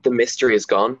now the mystery is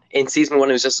gone. In season one,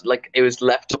 it was just like it was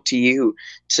left up to you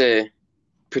to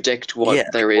predict what Yeah.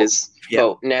 there is.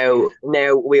 Yeah. But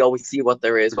now we always see what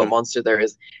there is, what Mhm. monster there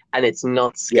is, and it's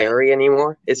not Yeah. scary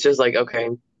anymore. It's just like, okay,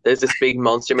 there's this big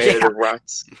monster made out Yeah. of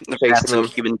rats The chasing rats and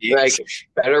them. human Like, beings.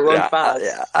 better run Yeah. Yeah.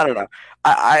 fast. I don't know. You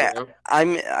I know?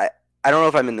 I'm I don't know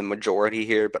if I'm in the majority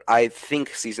here, but I think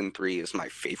season 3 is my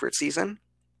favorite season.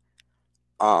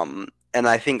 And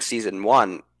I think season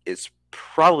 1 is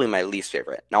probably my least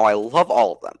favorite. Now I love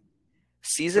all of them.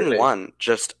 Season Really? 1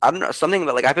 just I don't know something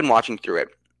that like I've been watching through it,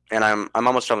 and I'm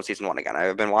almost done with season 1 again.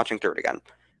 I've been watching through it again,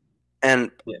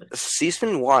 and Yeah.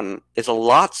 season 1 is a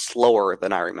lot slower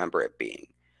than I remember it being.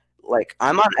 Like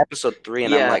I'm on episode 3,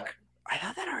 and I'm Yeah. like, I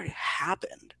thought that already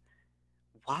happened.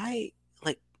 Why?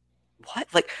 Like what?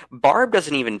 Like Barb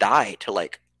doesn't even die till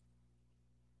like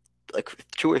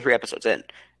 2 or 3 episodes in.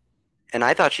 And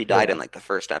I thought she died Yeah. in like the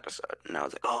first episode, and I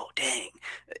was like, "Oh, dang!"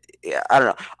 Yeah, I don't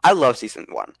know. I love season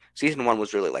 1. Season 1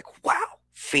 was really like, "Wow,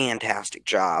 fantastic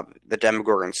job!" The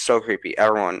Demogorgon's so creepy.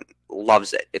 Everyone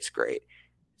loves it. It's great.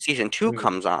 Season 2 Mhm.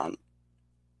 comes on,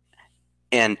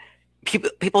 and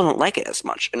people don't like it as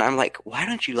much. And I'm like, "Why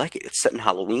don't you like it? It's set in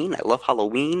Halloween. I love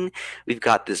Halloween. We've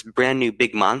got this brand new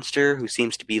big monster who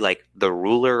seems to be like the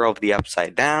ruler of the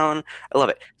Upside Down. I love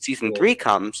it." Season Yeah. 3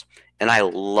 comes, and I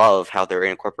love how they're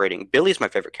incorporating. Billy's my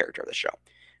favorite character of the show.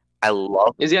 I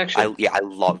love Is he actually? I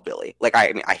love Billy. Like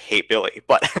I mean I hate Billy,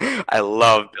 but I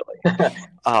love Billy.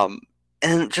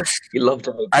 And just You love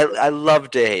to hate I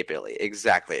love to hate Billy,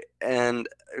 exactly. And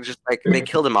just like they Billy.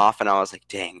 killed him off and I was like,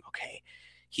 dang, okay.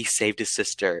 He saved his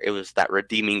sister. It was that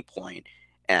redeeming point.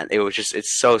 And it was just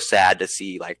it's so sad to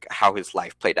see like how his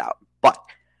life played out. But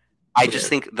I just Yeah.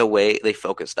 think the way they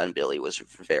focused on Billy was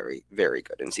very, very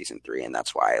good in season 3, and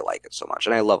that's why I like it so much.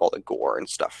 And I love all the gore and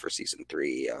stuff for season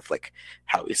 3 of like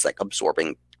how he's like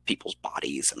absorbing people's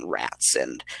bodies and rats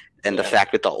and the Yeah.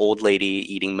 fact that the old lady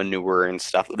eating manure and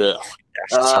stuff. Ugh,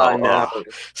 they're Oh no.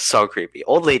 so creepy.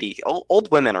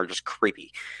 Old women are just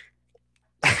creepy.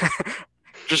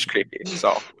 Just creepy.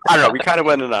 So I don't know. We kind of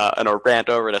went in a rant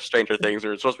over to Stranger Things. We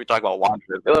were supposed to be talking about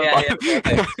WandaVision. Oh yeah.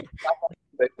 Okay.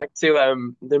 Back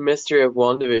to the mystery of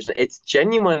WandaVision. It's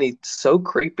genuinely so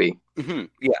creepy,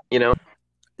 Yeah, you know.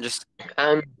 just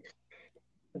And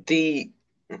the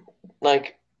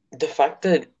like the fact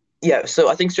that, yeah. So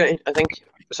I think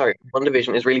sorry,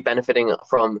 WandaVision is really benefiting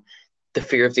from the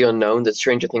fear of the unknown that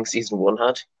Stranger Things season one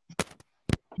had.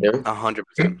 You know?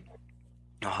 100%.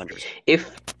 100%.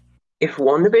 If if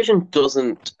WandaVision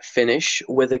doesn't finish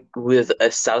with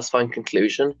a satisfying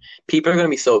conclusion, people are going to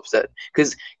be so upset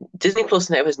because Disney Plus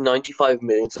now has 95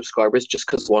 million subscribers just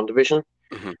because of WandaVision,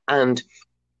 Hmm. and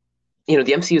the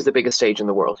MCU is the biggest stage in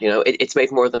the world. It's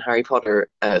made more than Harry Potter,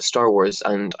 Star Wars,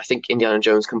 and I think Indiana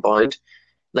Jones combined.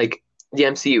 Like the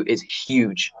MCU is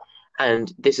huge,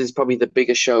 and this is probably the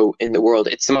biggest show in the world.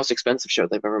 It's the most expensive show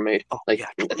they've ever made. Oh Like yeah,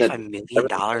 that, $25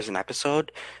 million an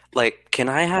episode. Like, can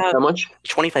I have how much?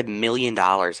 $25 million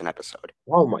an episode?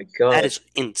 Oh my That God! is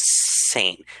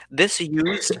insane. This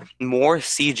used more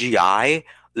CGI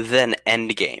than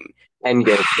Endgame.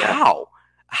 Endgame, yeah, How?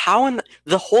 How in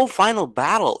the whole final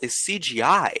battle is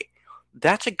CGI?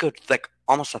 That's a good, like,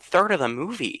 almost a third of the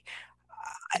movie.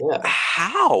 yeah.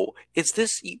 How is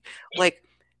this like?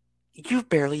 You've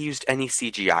barely used any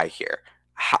CGI here.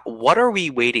 What are we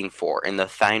waiting for in the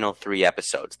final three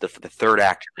episodes, the third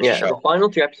act of the Yeah, the show? final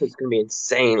three episodes are gonna be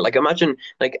insane. Like, imagine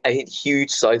like a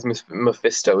huge size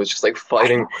Mephisto is just like I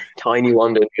fighting tiny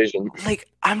Wanda and Vision. like.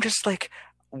 I'm just like,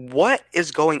 what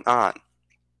is going on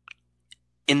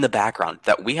in the background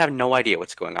that we have no idea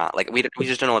what's going on? Like, we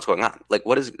just don't know what's going on. Like,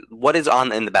 what is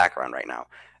on in the background right now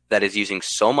that is using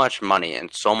so much money and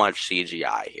so much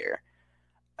CGI here?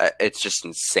 It's just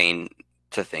insane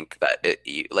to think that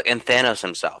like, and Thanos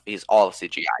himself, he's all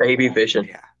CGI. Baby Vision.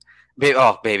 Yeah.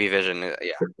 Baby Vision.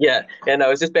 Yeah. Yeah, yeah.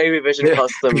 No, it's just Baby Vision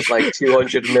cost them like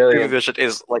 200 Baby million. Vision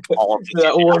is like all of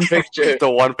That one picture. the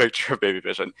one picture of Baby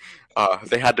Vision.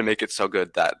 They had to make it so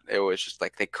good that it was just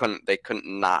like they couldn't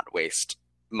not waste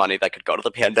money that could go to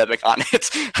the pandemic on it.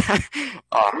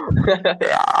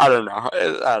 Yeah, I don't know.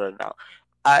 I don't know.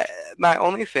 My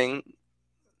only thing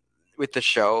with the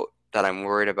show that I'm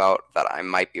worried about that I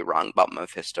might be wrong about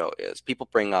Mephisto is people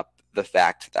bring up the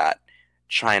fact that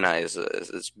China is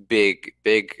this big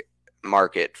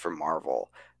market for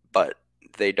Marvel, but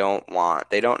they don't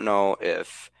know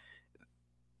if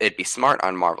it'd be smart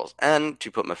on Marvel's end to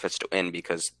put Mephisto in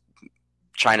because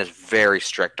China's very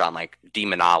strict on like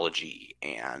demonology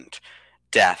and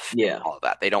death and Yeah, all of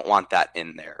that. They don't want that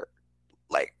in their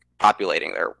like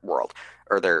populating their world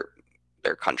or their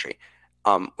country,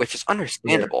 which is yeah.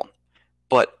 understandable.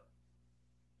 But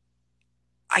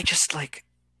I just like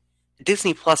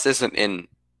Disney Plus isn't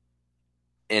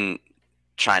in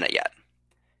China yet.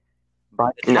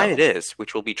 By the time No. it is,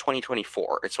 which will be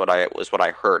 2024, it's what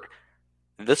I heard.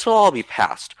 This will all be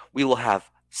passed. We will have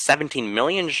 17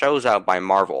 million shows out by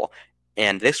Marvel,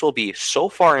 and this will be so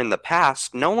far in the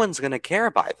past, no one's gonna care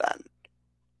by then.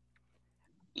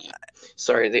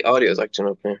 Sorry, the audio is acting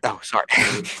up here. Oh, sorry,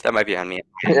 that might be on me.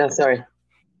 Yeah, sorry.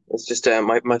 It's just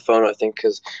my phone, I think,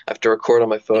 because I have to record on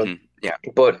my phone. Yeah,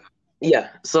 But yeah,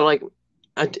 so like,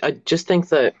 I just think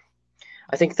that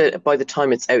by the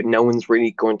time it's out, no one's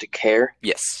really going to care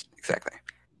yes, exactly.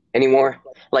 anymore.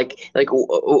 Why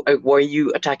are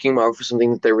you attacking Marvel for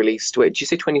something that they released? Wait, did you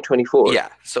say 2024? Yeah,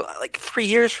 so like 3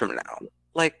 years from now,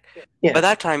 like by Yeah,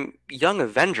 that time, Young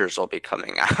Avengers will be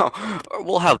coming out. Or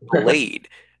we'll have Blade,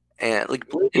 and like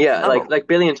Blade is yeah. phenomenal. Like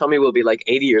Billy and Tommy will be like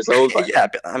 80 years old by Yeah,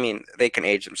 but, I mean, they can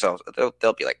age themselves.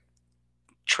 They'll be like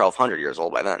 1,200 years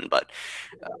old by then. But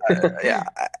yeah,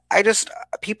 then. I just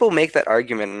people make that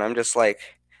argument, and I'm just like,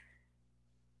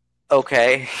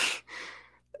 okay,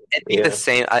 it'd be the Yeah,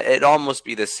 same. It'd almost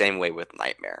be the same way with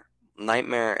Nightmare.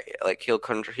 Nightmare, like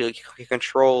he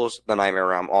controls the Nightmare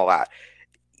realm, all that.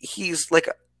 He's like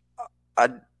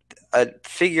a a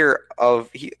figure of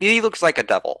he looks like a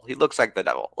devil. He looks like the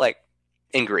devil, like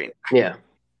in green. yeah.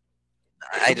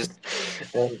 I just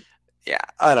Um, yeah,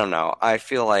 I don't know. I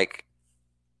feel like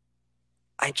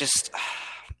I just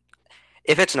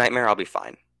if it's Nightmare, I'll be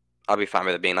fine. I'll be fine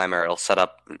with it being Nightmare. It'll set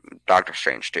up Doctor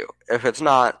Strange too. If it's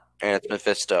not and it's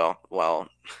Mephisto, well,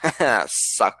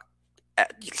 suck.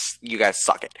 You guys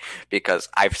suck it because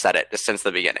I've said it since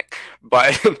the beginning.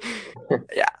 But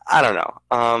yeah, I don't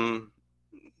know.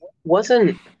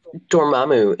 wasn't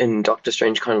Dormammu in Doctor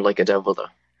Strange kind of like a devil though?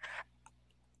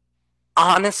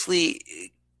 Honestly,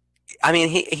 I mean,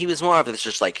 he was more of this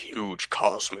just like huge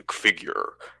cosmic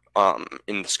figure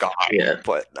in the sky, Yeah,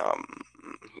 but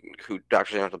who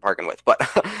Doctor Strange was bargain with. But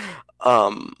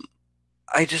um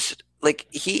I just like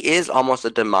he is almost a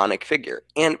demonic figure.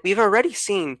 And we've already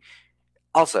seen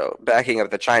also backing up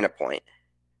the China point,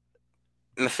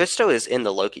 Mephisto is in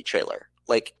the Loki trailer.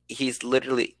 Like he's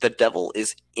literally the devil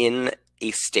is in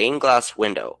a stained glass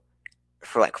window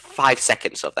for like 5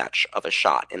 seconds of of a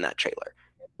shot in that trailer.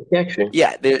 actually.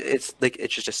 Yeah, it's like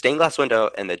it's just a stained glass window,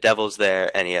 and the devil's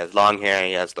there, and he has long hair, and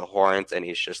he has the horns, and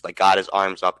he's just like got his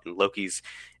arms up, and Loki's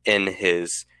in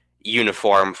his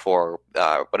uniform for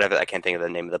whatever, I can't think of the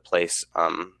name of the place,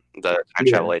 the time Yeah.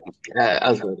 travel agency.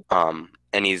 Alfred.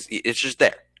 And it's just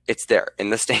there. It's there in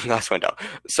the stained glass window.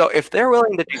 So if they're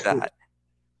willing to do that,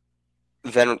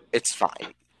 then it's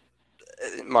fine.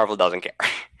 Marvel doesn't care.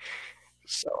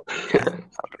 So yeah, I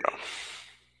don't know.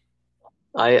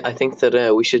 I think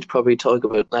that we should probably talk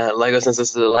about Lego since this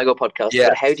is a Lego podcast. Yeah.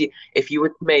 But how do you, if you were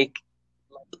to make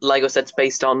Lego sets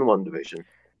based on WandaVision,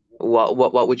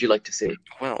 what would you like to see?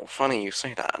 Well, funny you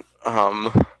say that.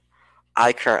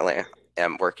 I currently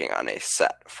am working on a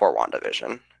set for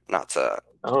WandaVision, not to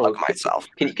Oh, plug myself.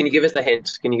 can you give us a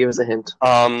hint? Can you give us a hint?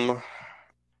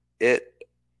 It.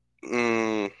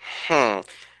 Mm, hmm.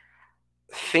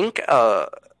 Think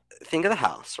think of the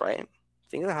house, right?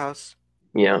 Think of the house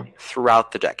Yeah.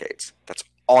 throughout the decades. That's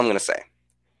all I'm gonna say.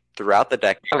 Throughout the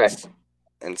decades, Okay,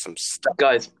 and some stuff.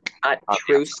 guys, at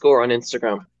True Score on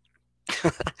Instagram.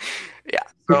 Yeah,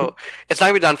 so it's not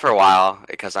gonna be done for a while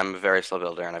because I'm a very slow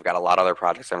builder and I've got a lot of other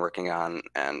projects I'm working on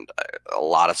and a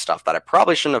lot of stuff that I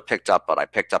probably shouldn't have picked up, but I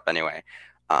picked up anyway.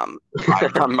 I'm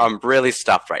really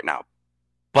stuffed right now,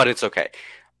 but it's okay.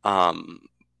 Um,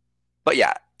 but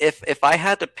yeah, if I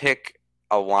had to pick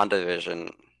a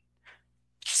WandaVision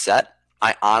set,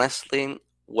 I honestly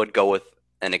would go with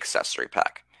an accessory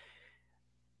pack.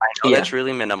 I know Yeah, that's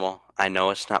really minimal. I know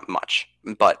it's not much,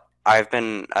 but I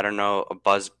don't know,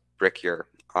 Buzz Brickier.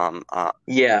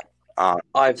 yeah. Um,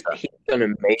 He's done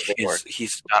amazing work.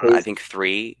 he's done, I think,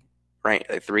 right,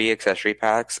 like three accessory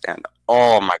packs, and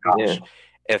oh my Yeah, gosh,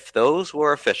 if those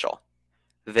were official,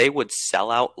 they would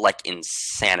sell out like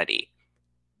insanity.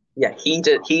 yeah. He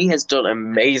did. He has done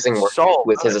amazing work So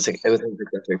with good. his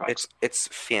accessory packs. It's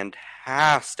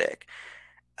fantastic.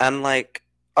 And like,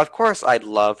 of course, I'd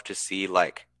love to see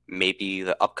like maybe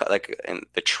the upcut, like in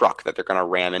the truck that they're gonna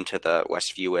ram into the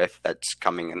Westview with, that's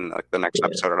coming in like the next Yeah,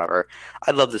 episode or whatever.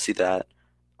 I'd love to see that.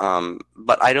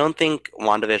 But I don't think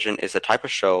WandaVision is the type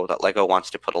of show that Lego wants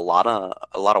to put a lot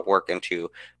of work into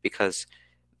because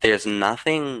there's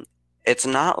nothing. It's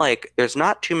not like there's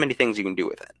not too many things you can do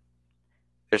with it.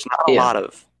 There's not a yeah, lot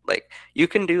of like you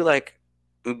can do like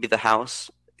maybe the house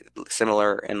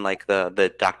similar in like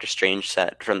the Doctor Strange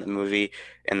set from the movie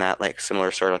and that like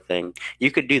similar sort of thing. You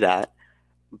could do that,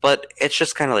 but it's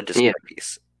just kind of a display yeah.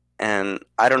 piece. And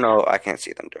I don't know, I can't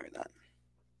see them doing that.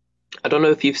 I don't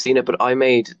know if you've seen it, but I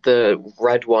made the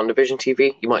Red WandaVision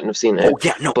TV. You mightn't have seen Oh it,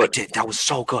 yeah, no, I but did. That was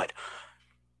so good.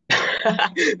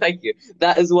 thank you.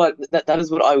 That is what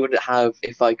I would have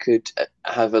if I could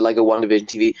have a Lego WandaVision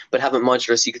TV, but have it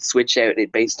modular so you could switch out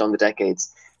it based on the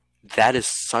decades. That is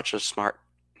such a smart.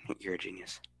 You're a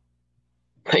genius.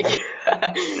 Like,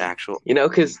 An actual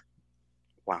because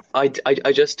wow.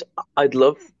 I'd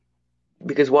love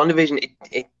because WandaVision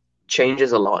it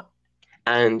changes a lot,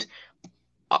 and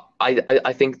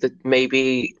I think that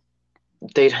maybe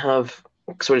they'd have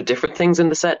sort of different things in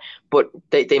the set, but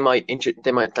they might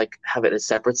like have it as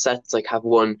separate sets, like have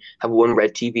one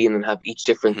red TV and then have each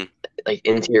different hmm like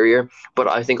interior. But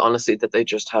I think honestly that they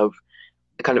just have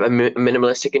kind of a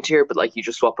minimalistic interior, but like you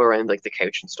just swap around like the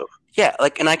couch and stuff. Yeah,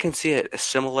 like, and I can see it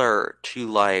similar to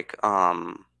like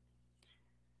I'm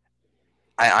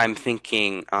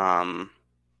thinking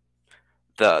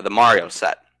the Mario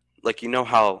set. Like you know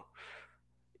how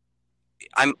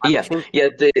I'm Yeah, think yeah.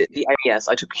 The NES,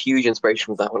 I took huge inspiration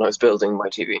from that when I was building my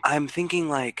TV. I'm thinking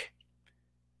like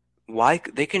why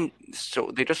they can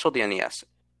so they just sold the NES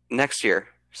next year,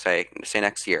 say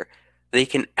next year, they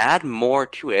can add more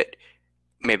to it.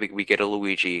 Maybe we get a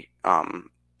Luigi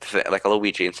like a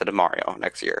Luigi instead of Mario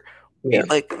next year. Yeah,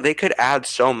 Like they could add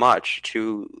so much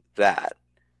to that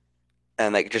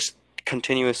and like just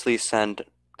continuously send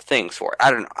things for it.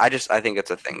 I don't know. I think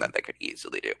it's a thing that they could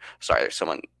easily do. Sorry, there's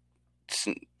someone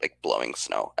like blowing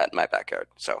snow at my backyard.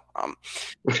 So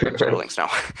blowing snow.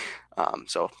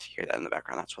 So if you hear that in the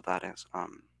background, that's what that is.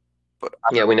 But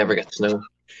yeah. We never get snow.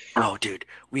 oh, dude,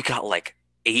 we got like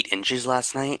 8 inches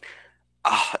last night.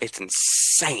 Oh, it's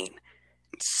insane.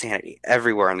 Insanity.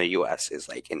 Everywhere in the U.S. is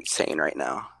like insane right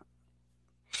now.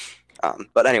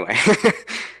 But anyway,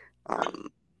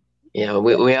 um, Yeah,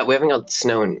 we haven't got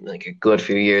snow in like a good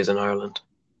few years in Ireland.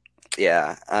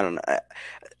 yeah, I don't know.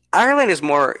 Ireland is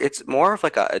more. It's more of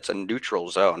like it's a neutral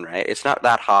zone, right? It's not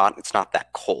that hot. It's not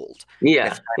that cold. Yeah,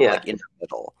 It's kind of yeah, like in the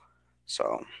middle.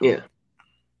 So, yeah.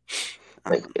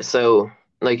 Like um, so,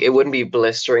 like it wouldn't be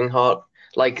blistering hot.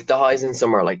 Like the highs in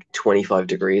summer are like 25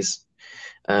 degrees.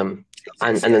 Um,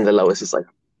 and then the lowest is like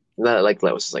the like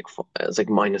lowest is like it's like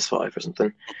 -5 or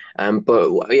something.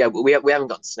 But yeah, we haven't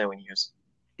got snow in years.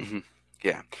 mhm,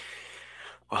 yeah.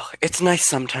 Well, it's nice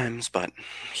sometimes, but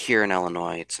here in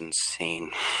Illinois, it's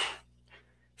insane.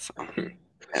 So,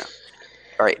 Yeah.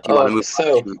 All right. Do you want to Oh, move on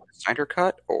so to Snyder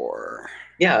Cut or?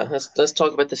 yeah, let's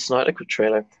talk about the Snyder Cut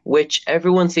trailer, which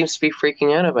everyone seems to be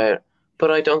freaking out about,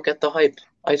 but I don't get the hype.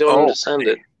 I don't Oh, understand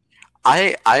it.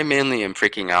 I mainly am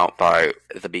freaking out by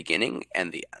the beginning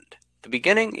and the end. The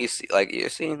beginning, you see, like you're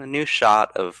seeing a new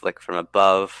shot of like from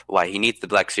above. Why he needs the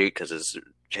black suit because his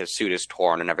suit is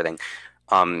torn and everything.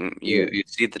 Yeah, You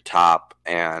see the top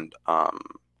and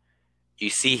you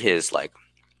see his like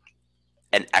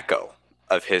an echo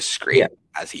of his yeah, scream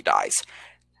as he dies,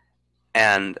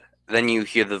 and then you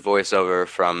hear the voiceover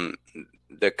from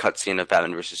the cutscene of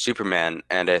Batman versus Superman,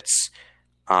 and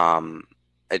um,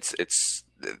 it's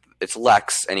it's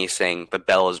Lex, and he's saying the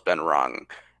bell has been rung,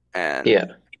 and yeah,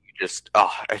 just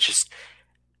it's just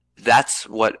that's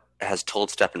what has told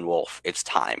Steppenwolf it's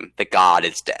time. The god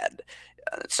is dead.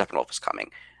 Steppenwolf is coming.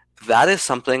 That is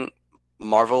something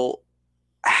Marvel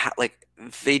like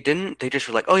they didn't. They just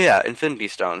were like, oh yeah, Infinity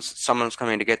Stones. Someone's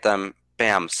coming to get them.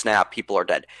 Bam, snap. People are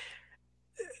dead.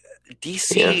 yeah,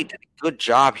 DC did a good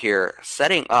job here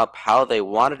setting up how they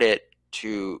wanted it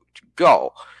to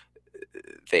go.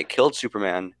 They killed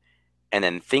Superman, and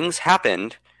then things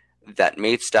happened that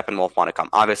made Steppenwolf want to come.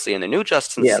 Obviously, in the new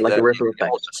yeah, like a in ripple the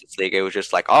old effect. Justice League, it was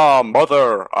just like, "Oh,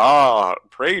 mother,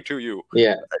 pray to you,"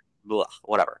 Yeah, blah,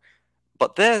 whatever.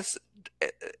 But this,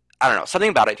 I don't know, something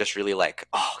about it just really like,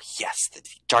 oh yes, the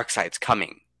dark side's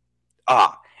coming.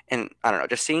 And I don't know,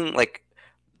 just seeing like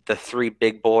the three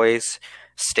big boys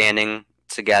standing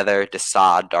together,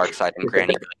 Desaad, Darkseid, and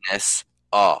Granny Goodness.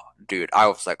 Oh, dude, I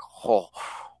was like,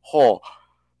 oh,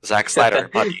 Zack Snyder,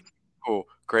 buddy. Oh,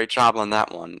 great job on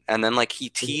that one. And then like he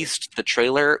teased the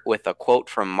trailer with a quote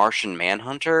from Martian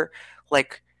Manhunter.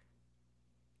 Like,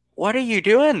 what are you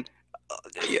doing?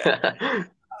 Yeah,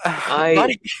 I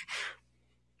buddy.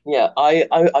 yeah, I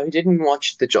didn't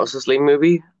watch the Justice League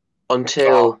movie Oh,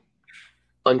 until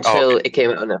oh, until okay. it came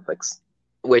out on Netflix.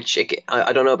 Which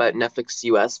I don't know about Netflix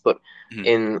US, but Mhm.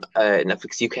 in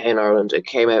Netflix UK and Ireland, it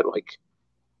came out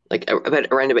about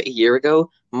around about a year ago.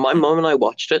 My Mhm. mom and I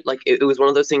watched it. Like it was one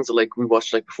of those things that like we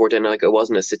watched like before dinner. Like it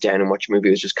wasn't a sit down and watch a movie.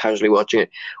 It was just casually watching it.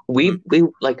 Mhm. We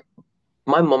like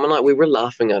my mom and I we were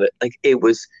laughing at it. Like it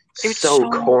was It's so so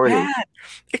corny. bad.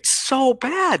 It's so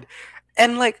bad.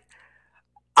 And like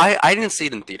I didn't see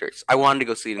it in theaters. I wanted to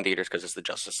go see it in theaters because it's the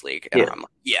Justice League, and Yeah, I'm like,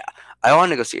 yeah, I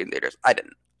wanted to go see it in theaters. I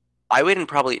didn't. I waited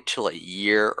probably till a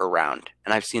year around,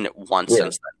 and I've seen it once yeah.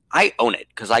 since then. I own it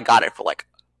because I got it for like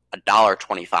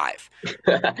 $1.25,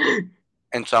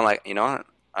 and so I'm like, you know what?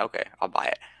 Okay, I'll buy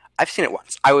it. I've seen it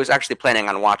once. I was actually planning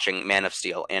on watching Man of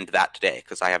Steel and that today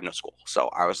because I have no school, so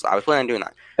I was planning on doing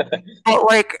that. But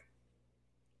like,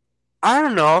 I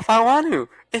don't know if I want to.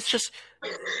 It's just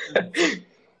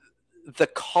the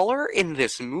color in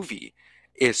this movie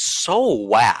is so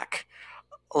whack.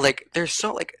 Like there's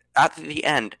so like at the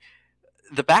end,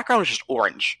 the background is just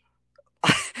orange.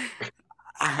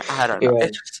 I don't know. Yeah.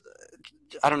 It's just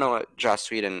I don't know what Joss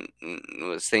Whedon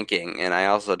was thinking, and I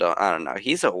also don't. I don't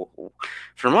know.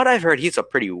 From what I've heard, he's a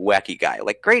pretty wacky guy.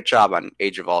 Like great job on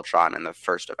Age of Ultron and the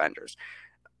first Avengers,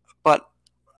 but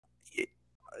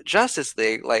Justice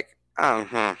League, like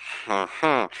I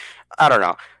don't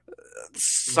know.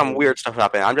 Some Yeah. weird stuff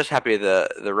happened. I'm just happy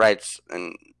the rights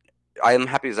and I'm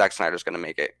happy Zack Snyder's going to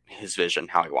make it his vision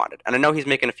how he wanted. And I know he's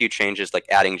making a few changes, like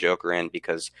adding Joker in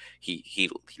because he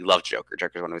loves Joker.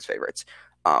 Joker's one of his favorites.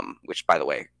 Which by the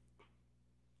way,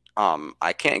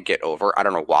 I can't get over. I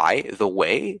don't know why the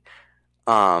way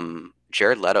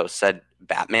Jared Leto said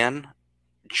Batman,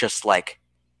 just like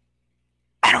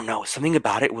I don't know, something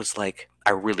about it was like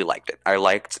I really liked it. I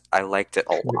liked it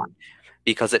a lot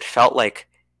because it felt like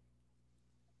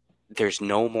there's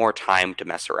no more time to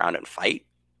mess around and fight.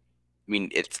 I mean,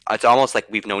 it's almost like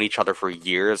we've known each other for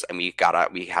years, and we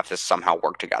have to somehow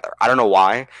work together. I don't know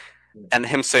why. And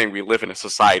him saying we live in a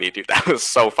society, dude, that was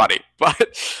so funny.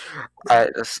 But I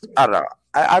don't know.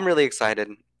 I'm really excited.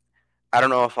 I don't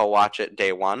know if I'll watch it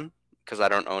day one because I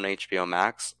don't own HBO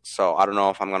Max, so I don't know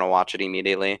if I'm gonna watch it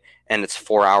immediately. And it's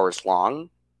 4 hours long,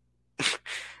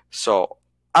 so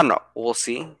I don't know. We'll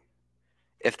see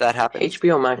if that happens.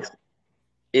 HBO Max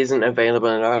isn't available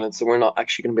in Ireland, so we're not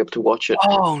actually going to be able to watch it.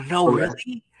 Oh no, Unless,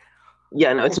 really?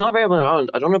 yeah, no, it's not available in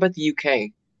Ireland. I don't know about the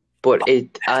UK, but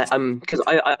I'm because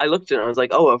I looked at it and I was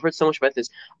like, oh, I've heard so much about this.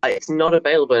 It's not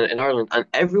available in Ireland, and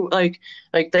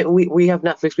we have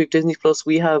Netflix, we have Disney Plus,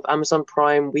 we have Amazon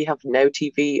Prime, we have Now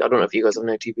TV. I don't know if you guys have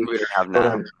Now TV, We don't have but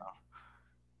now.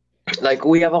 like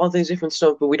we have all these different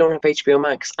stuff, but we don't have HBO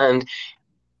Max. And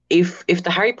if the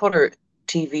Harry Potter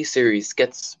TV series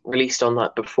gets released on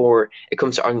that before it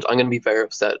comes to Ireland, I'm going to be very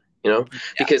upset, Yeah.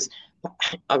 because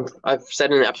I've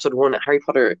said in episode one that Harry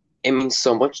Potter, it means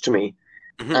so much to me,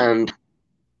 Hmm. and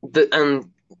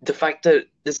the fact that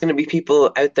there's going to be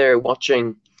people out there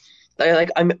watching,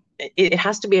 it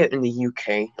has to be out in the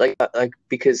UK,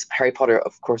 because Harry Potter,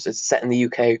 of course, is set in the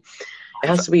UK. It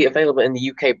has to be available in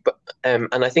the UK, but and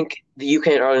I think the UK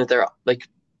and Ireland,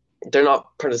 they're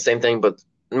not part of the same thing, but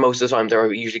most of the time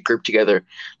they're usually grouped together,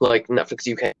 like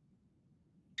Netflix UK.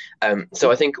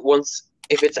 So I think once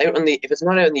if it's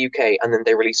not out in the UK and then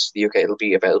they release to the UK, it'll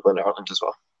be available in Ireland as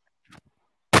well.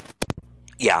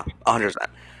 Yeah, 100%.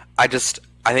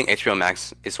 I think HBO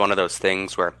Max is one of those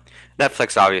things where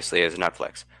Netflix obviously is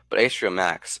Netflix, but HBO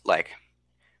Max, like,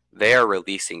 they are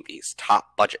releasing these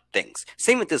top budget things.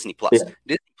 Same with Disney Plus. Yeah,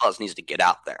 Disney Plus needs to get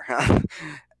out there. yeah.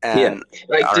 And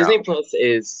Like I don't know. Disney Plus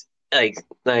is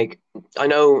like I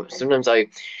know sometimes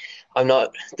I'm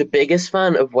not the biggest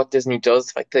fan of what Disney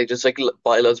does. Like they just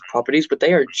buy loads of properties, but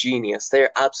they are genius. They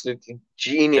are absolutely Their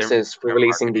geniuses for their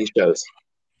releasing marketing these shows.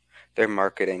 their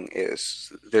marketing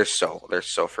is they're so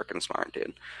freaking smart,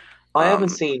 dude. I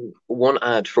haven't Um, seen one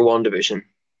ad for WandaVision,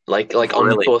 like on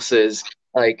the really, buses,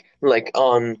 like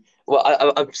on.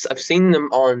 Well, I've seen them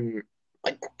on.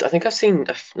 I think I've seen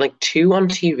like two on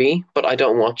TV, but I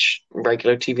don't watch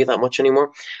regular TV that much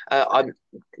anymore.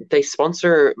 They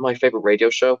sponsor my favorite radio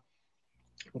show,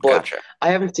 but gotcha. I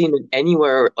haven't seen it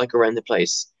anywhere like around the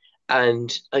place.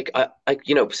 And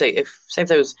say if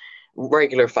there was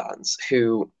regular fans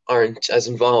who aren't as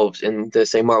involved in the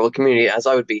same Marvel community as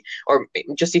I would be, or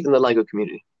just even the Lego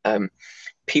community,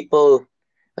 people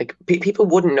people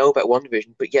wouldn't know about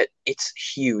WandaVision, but yet it's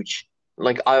huge.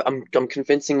 I'm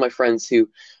convincing my friends who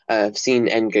have seen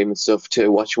Endgame and stuff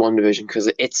to watch WandaVision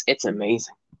because it's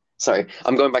amazing. Sorry,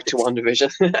 I'm going back to It's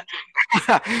WandaVision.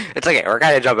 it's okay. We're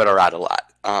kind of jumping around a lot.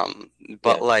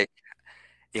 But Yeah, like,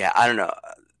 yeah, I don't know.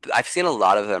 I've seen a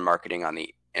lot of their marketing on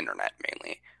the internet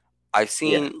mainly. I've yeah.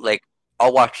 seen like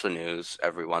I'll watch the news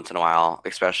every once in a while,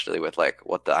 especially with like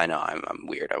what the I know I'm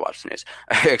weird. I watch the news,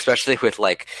 especially with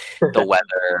like the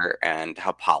weather and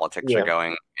how politics are Yeah.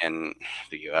 going in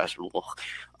the U.S.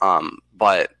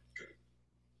 But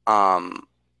um,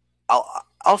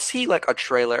 I'll see like a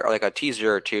trailer or like a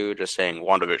teaser or two just saying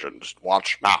WandaVision, just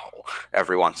watch now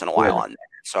every once in a while Yeah. on there.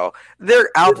 So they're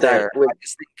out With that, there. with I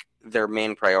just think their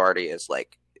main priority is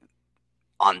like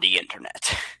on the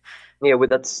internet. yeah, with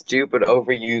that stupid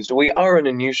overused, we are an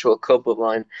unusual couple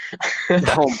line.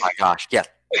 Oh my gosh, yes.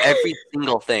 Every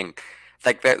single thing.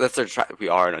 Like that's their try. We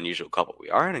are an unusual couple. We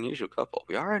are an unusual couple.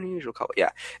 We are an unusual couple. Yeah.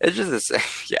 It's just this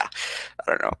yeah.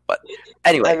 I don't know. But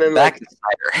anyway, And then back to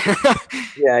Snyder.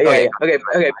 yeah, yeah, Okay.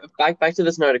 yeah. Okay. Back to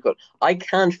this article. I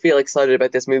can't feel excited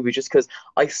about this movie just because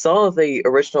I saw the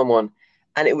original one,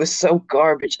 and it was so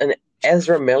garbage. And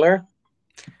Ezra Miller,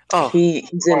 Oh, he's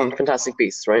oh, in Fantastic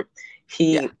Beasts, right?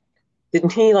 yeah. He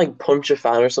didn't he like punch a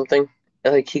fan or something?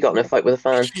 Like he got in a fight with a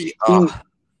fan. He He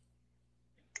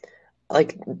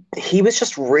like he was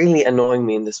just really annoying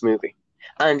me in this movie.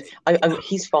 And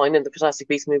he's fine in the Fantastic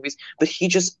Beasts movies, but he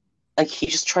just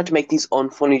tried to make these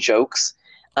unfunny jokes.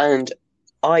 And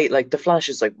I like the Flash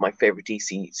is like my favorite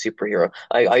DC superhero.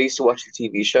 I used to watch the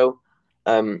TV show.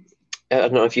 I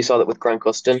don't know if you saw that with Grant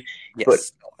Gustin, but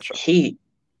yes. Sure. he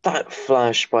that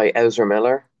Flash by Ezra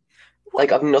Miller. What?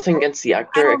 Like I've nothing against the I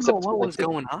actor don't know except what like was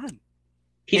going on.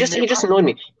 he just annoyed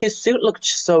me. His suit looked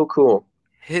so cool,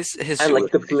 His and suit like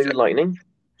was the pretty blue sick. lightning,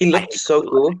 he I looked hate the so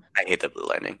blue lightning. cool. I hate the blue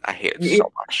lightning. I hate it You,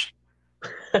 so much.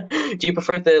 do you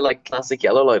prefer the like classic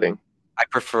yellow lighting? I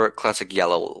prefer classic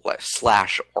yellow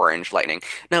slash orange lightning.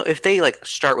 Now, if they like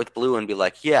start with blue and be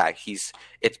like, yeah,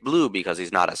 it's blue because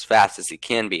he's not as fast as he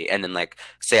can be, and then like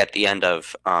say at the end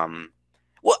of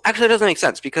well, actually, it doesn't make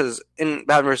sense because in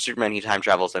Batman vs Superman he time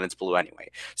travels and it's blue anyway,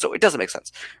 so it doesn't make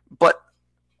sense. But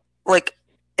like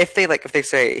if they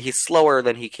say he's slower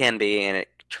than he can be and it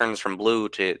turns from blue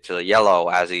to yellow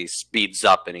as he speeds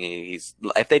up and he's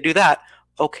if they do that,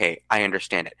 okay, I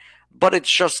understand it. But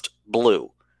it's just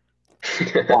blue.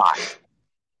 Why?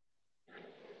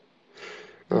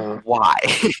 Uh, Why?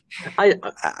 I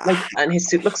like, and his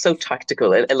suit looks so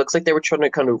tactical. It looks like they were trying to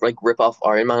kind of like rip off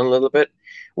Iron Man a little bit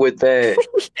with the.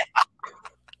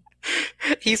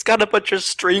 He's got a bunch of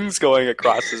strings going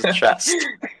across his chest.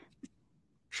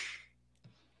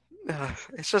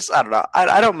 It's just I don't know.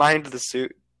 I don't mind the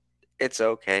suit. It's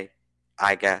okay,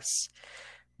 I guess.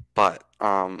 But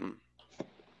I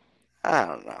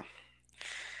don't know.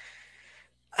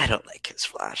 I don't like his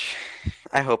Flash.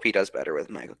 I hope he does better with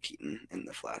Michael Keaton in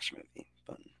the Flash movie,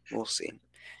 but we'll see.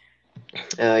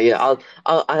 Yeah,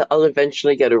 I'll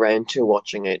eventually get around to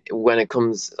watching it when it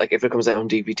comes, like if it comes out on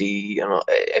DVD, and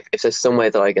if there's some way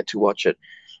that I get to watch it,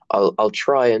 I'll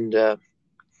try and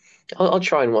I'll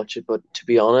try and watch it. But to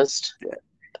be honest, Yeah,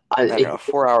 I I don't it, know.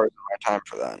 4 hours. time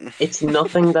for that. It's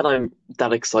nothing that I'm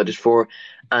that excited for,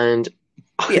 and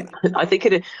Yeah, I think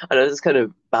it. I know this is kind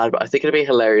of bad, but I think it'd be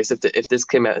hilarious if this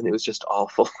came out and it was just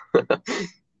awful.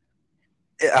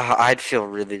 I'd feel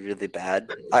really, really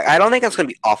bad. I don't think it's going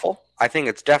to be awful. I think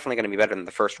it's definitely going to be better than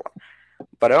the first one,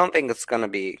 but I don't think it's going to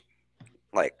be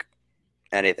like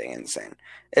anything insane.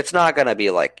 It's not going to be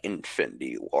like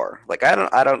Infinity War. Like I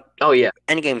don't. Oh yeah,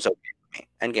 Endgame's okay for me.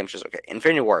 Endgame's just okay.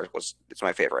 Infinity War was it's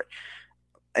my favorite.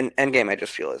 And Endgame I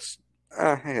just feel is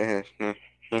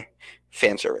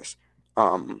fan service.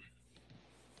 Um,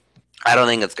 I don't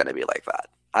think it's going to be like that.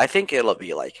 I think it'll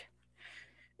be like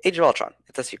Age of Ultron.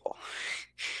 It's a sequel.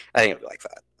 I think it'll be like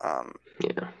that.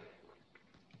 yeah.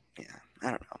 Yeah, I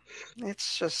don't know.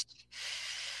 It's just,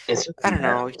 It's just I don't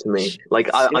know. to me. Like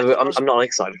I'm not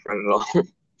excited for it at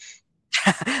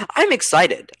all. I'm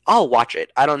excited. I'll watch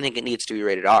it. I don't think it needs to be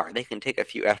rated R. They can take a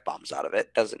few F bombs out of it.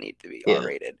 It doesn't need to be R Yeah.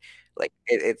 rated. Like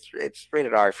it's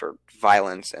rated R for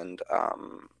violence and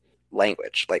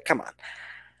language. Like, come on.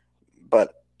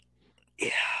 But yeah,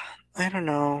 I don't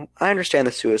know. I understand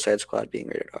the Suicide Squad being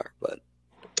rated R, but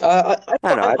I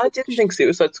don't know. I didn't think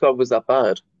Suicide Squad was that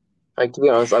bad. Like to be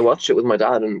honest, I watched it with my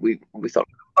dad, and we thought,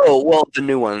 Oh well, the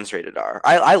new one's rated R.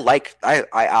 I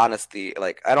honestly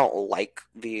like. I don't like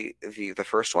the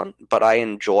first one, but I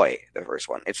enjoy the first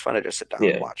one. It's fun to just sit down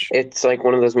and yeah, watch. it's like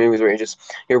one of those movies where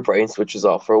your brain switches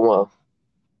off for a while.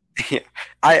 Yeah,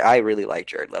 I really like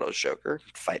Jared Leto's Joker.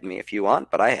 Fight me if you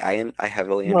want, but I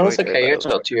heavily No, enjoy it's Jared okay. You're Leto's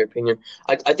entitled to your opinion.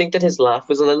 I think that his laugh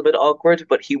was a little bit awkward,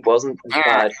 but he wasn't as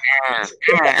bad.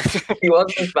 Joker. He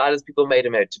wasn't as bad as people made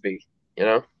him out to be. You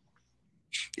know?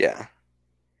 Yeah,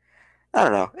 I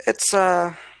don't know.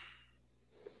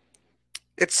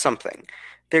 It's something.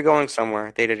 They're going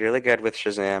somewhere. They did really good with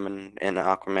Shazam and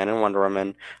Aquaman and Wonder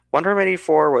Woman. Wonder Woman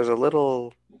 84 was a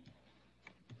little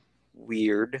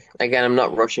weird. Again, I'm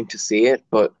not rushing to see it,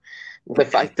 but the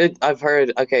fact that I've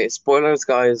heard, okay, spoilers,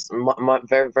 guys,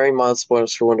 very, very mild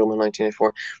spoilers for Wonder Woman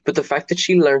 1984, but the fact that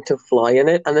she learned to fly in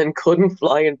it and then couldn't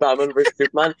fly in Batman vs.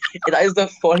 Superman, that is the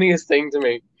funniest thing to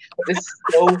me. It's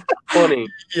so funny.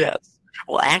 Yes.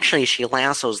 Well, actually, she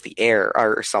lassos the air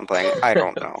or something. I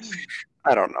don't know.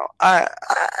 I don't know.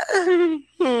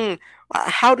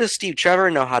 How does Steve Trevor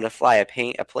know how to fly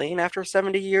a plane after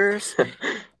 70 years?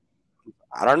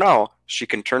 I don't know. She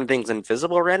can turn things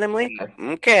invisible randomly?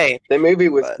 Okay. The movie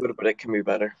was But good, but it can be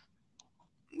better.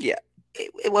 yeah,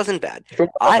 it wasn't bad. From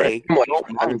what I've I read,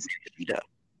 don't mind Cheetah.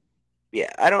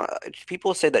 Yeah, I don't.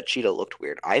 People say that Cheetah looked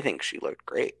weird. I think she looked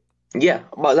great. yeah,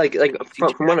 but like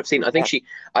from what I've seen, I think she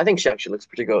actually looks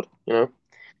pretty good. You know?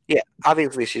 Yeah,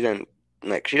 obviously she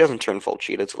doesn't turn full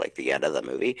Cheetah to like the end of the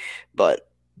movie, but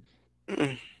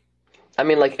mm, I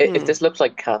mean, like if hmm. this looks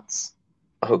like Cats,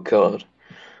 oh god.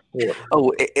 Yeah.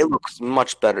 Oh, it looks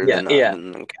much better Yeah, than yeah,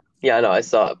 than yeah. I know, I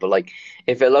saw it, but like,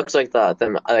 if it looks like that,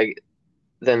 then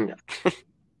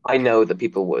I know that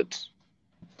people would,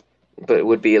 but it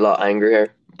would be a lot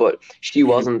angrier. But she Mhm.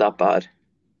 wasn't that bad.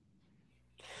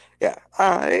 Yeah,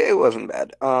 it wasn't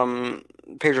bad.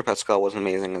 Pedro Pascal was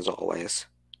amazing as always.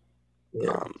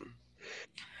 Yeah. Um,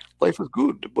 life is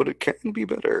good, but it can be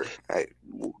better. I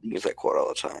use that quote all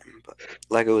the time. But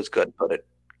Lego is good, but it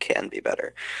can be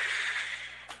better.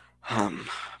 Um,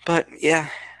 but yeah,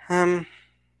 um,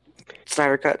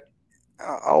 Snyder Cut.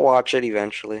 I'll watch it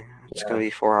eventually. It's Yeah. gonna be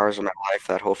 4 hours of my life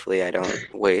that hopefully I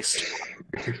don't waste.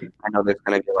 I know there's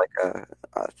gonna be like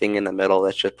a thing in the middle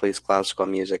that just plays classical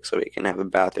music so we can have a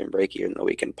bathroom break, even though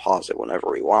we can pause it whenever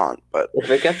we want. But If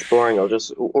it gets boring, I'll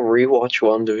just rewatch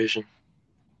WandaVision.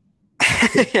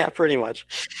 yeah, pretty much.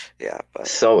 Yeah, but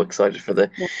So excited for the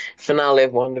finale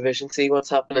of WandaVision. See what's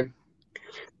happening.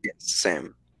 yeah,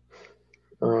 same.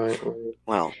 All right.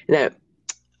 Well, Now,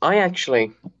 I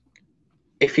actually,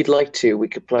 if you'd like to, we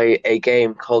could play a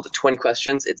game called 20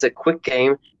 Questions. It's a quick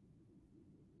game.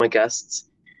 My guests.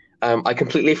 I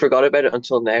completely forgot about it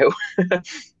until now. But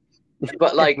yeah,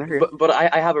 like, maybe. but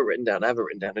I have it written down. I have it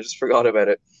written down. I just forgot about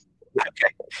it.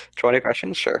 Okay. 20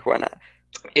 questions, sure, why not?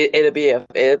 It'll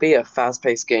be a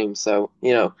fast-paced game. So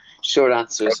short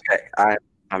answers. Okay,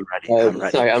 I'm ready. I'm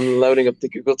ready. Sorry, I'm loading up the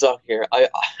Google Doc here.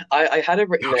 I had it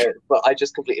written Okay. out, but I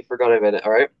just completely forgot about it.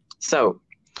 All right. So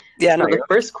Yeah, no, the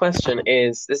first question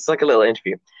is this is like a little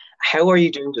interview. How are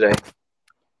you doing today?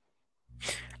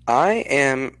 I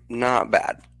am not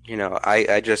bad.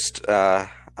 I just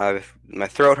my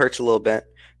throat hurts a little bit,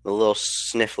 a little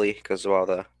sniffly because of all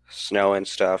the snow and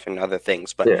stuff and other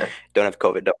things, but Yeah. don't have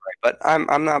COVID, don't worry. But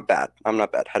I'm not bad. I'm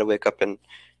not bad. Had to wake up and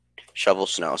shovel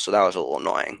snow, so that was a little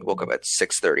annoying. Woke up at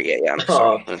 6:30 a.m.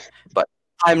 So, Oh, but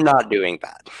I'm not doing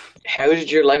bad. how did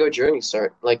your Lego journey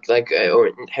start? Or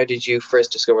how did you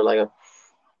first discover Lego?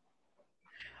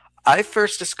 I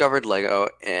first discovered Lego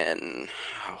in,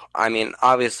 I mean,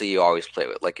 obviously you always play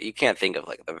with, like, you can't think of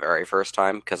like the very first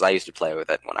time because I used to play with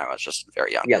it when I was just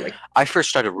very young. Yeah, like I first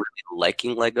started really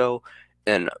liking Lego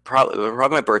in probably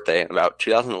my birthday in about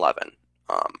 2011,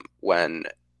 when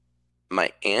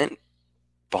my aunt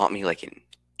bought me like an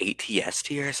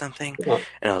ATST or something, uh,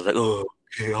 and I was like, oh,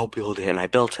 okay, I'll build it, and I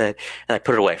built it, and I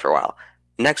put it away for a while.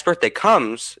 Next birthday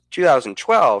comes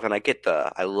 2012, and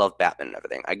I love Batman and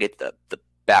everything. I get the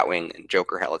Batwing and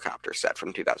Joker helicopter set from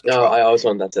no, 2012. I always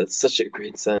wanted that set. It's such a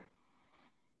great set.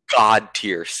 God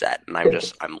tier set, and Do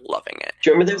I'm loving it.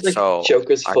 you remember there was like So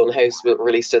Joker's I Funhouse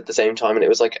released at the same time, and it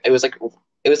was like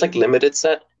limited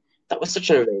set. That was such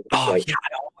an amazing oh like yeah,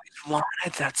 I always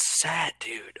wanted that set,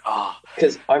 dude. Oh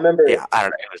because I remember yeah, I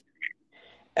don't know.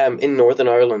 It was in Northern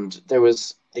Ireland there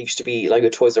used to be like a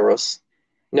Toys R Us.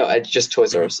 No, just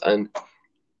Toys R mhm. Us, and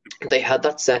they had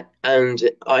that set, and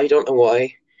I don't know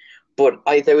why, but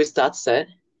I there was that set,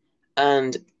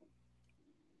 and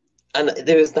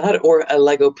there was that or a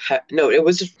Lego no, it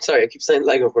was just sorry, I keep saying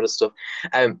Lego for the stuff.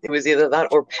 It was either that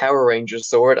or Power Ranger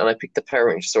sword, and I picked the Power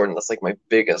Ranger sword, and that's like my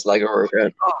biggest Lego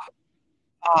regret. oh,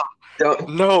 oh, Don't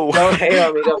no. don't hate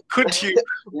on me. How Don't could you?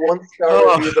 1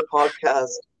 star review Oh. the podcast.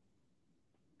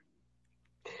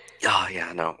 Oh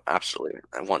yeah, no, absolutely.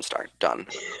 1 star, done.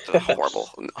 Horrible.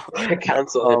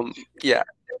 Cancel him. Yeah,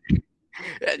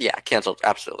 yeah, canceled.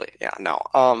 Absolutely. Yeah, no.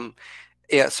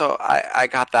 Yeah. So I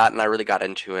got that, and I really got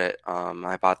into it.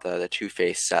 I bought the Two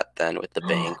Face set then with the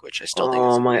bank, which I still think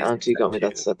is Oh, an my amazing auntie set got me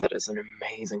that too. set. That is an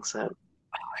amazing set.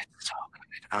 It's so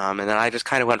good. And then I just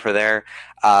kind of went for there.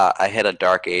 I hit a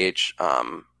dark age.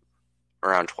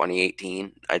 Around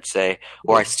 2018, I'd say,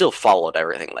 where I Yeah, still followed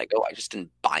everything Lego. I just didn't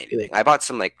buy yeah. anything. I bought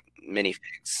some like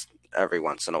minifigs every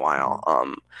once in a while.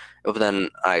 But then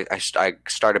I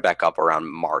started back up around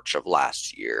March of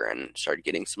last year and started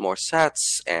getting some more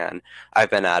sets, and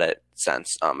I've been at it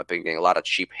since. I've been getting a lot of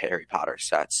cheap Harry Potter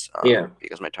sets Yeah.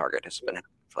 because my Target has been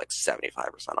for like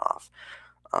 75% off.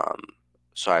 Um,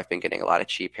 so I've been getting a lot of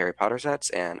cheap Harry Potter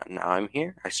sets, and now I'm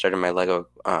here. I started my Lego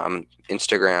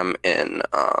Instagram in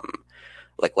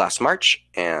like last March,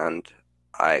 and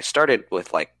I started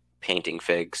with like painting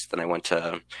figs. Then I went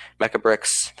to Mecha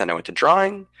Bricks. Then I went to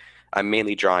drawing. I'm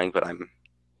mainly drawing, but I'm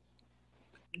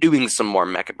doing some more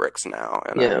Mecha Bricks now,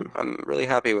 and Yeah. I'm really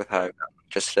happy with how I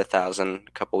just hit 1,000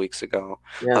 a couple weeks ago.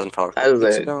 Yeah. 1,000 followers a That couple is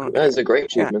weeks a ago, that is a and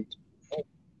great yeah, achievement.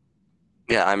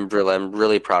 yeah, I'm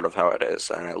really proud of how it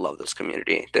is, and I love this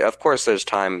community. Of course, there's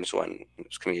times when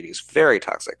this community is very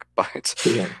toxic, but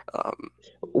Yeah. um,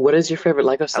 What is your favorite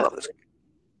Lego I set? love this.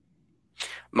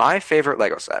 My favorite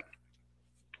Lego set.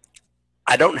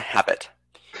 I don't have it,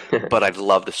 but I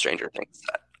love the Stranger Things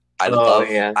set. Oh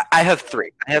yeah. I have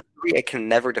three. I have three I can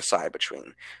never decide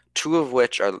between. Two of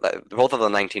which are both of the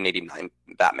 1989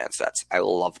 Batman sets. I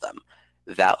love them.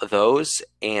 Those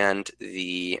and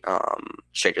the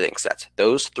Stranger Things sets.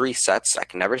 Those three sets I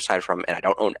can never decide from, and I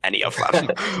don't own any of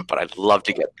them. But I'd love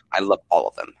to get. I love all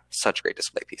of them. Such great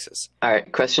display pieces. All right.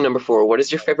 Question number 4. What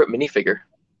is your favorite minifigure?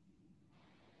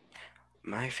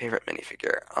 My favorite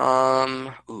minifigure.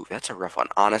 Ooh, that's a rough one.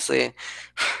 Honestly,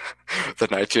 the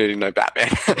 1989 Batman.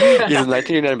 Either the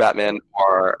 1989 Batman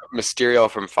or Mysterio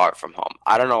from Far From Home.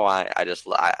 I don't know why. I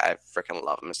freaking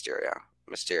love Mysterio.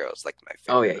 Mysterio is like my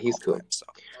Oh favorite yeah, of he's all cool. time. So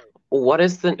What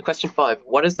is the question 5?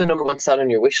 What is the number one set on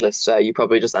your wish list? You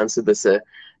probably just answered this a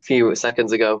few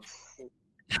seconds ago.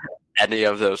 any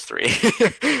of those three,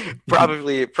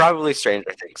 probably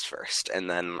Stranger Things first, and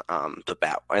then the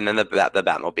Batmobile, and then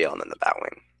the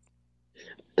Batwing.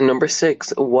 Number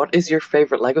 6. What is your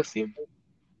favorite Lego theme?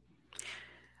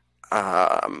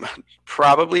 Um,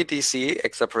 Probably DC,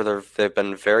 except for they've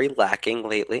been very lacking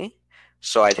lately.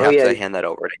 So I'd Oh have yeah. to hand that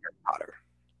over to Harry Potter.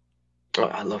 Oh,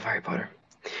 I love Harry Potter.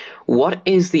 What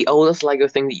is the oldest Lego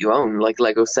thing that you own? Like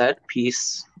Lego set,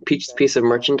 piece of The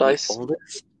merchandise?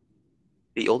 oldest,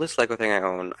 the oldest Lego thing I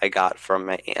own, I got from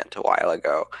my aunt a while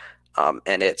ago,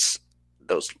 and it's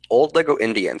those old Lego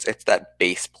Indians. It's that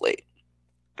base plate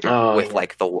Oh with yeah.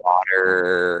 like the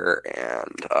water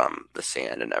and the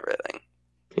sand and everything.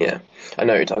 Yeah. I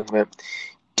know what you're talking about.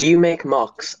 Do you make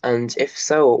mocks? And if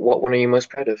so, what one are you most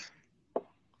proud of?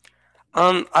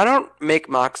 I don't make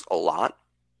mocks a lot.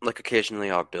 Like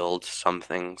occasionally I'll build some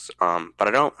things, but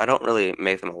I don't really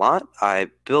make them a lot. I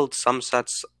build some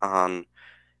sets on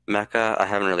Mecha. I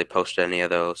haven't really posted any of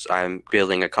those. I'm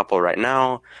building a couple right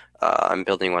now. I'm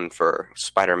building one for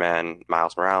Spider-Man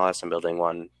Miles Morales. I'm building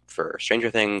one for Stranger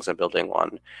Things. I'm building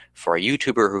one for a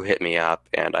YouTuber who hit me up,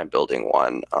 and I'm building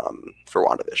one for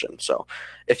WandaVision. So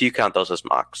if you count those as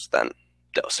mocks, then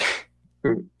those.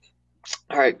 Hmm.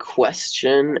 All right,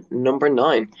 question number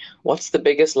 9. What's the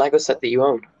biggest Lego set that you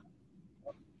own?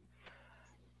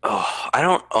 Oh, I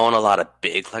don't own a lot of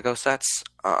big Lego sets,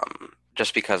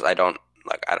 just because I don't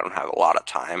have a lot of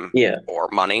time Yeah. or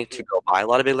money to go buy a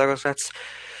lot of big Lego sets.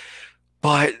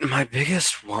 But my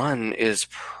biggest one is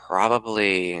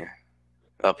probably,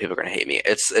 well, people are gonna hate me.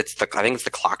 It's the I think it's the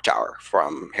clock tower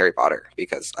from Harry Potter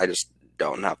because I just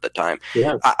don't have the time.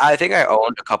 Yeah. I think I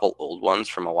owned a couple old ones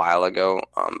from a while ago,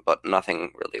 but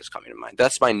nothing really is coming to mind.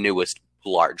 That's my newest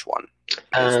large one, is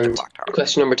the And clock tower.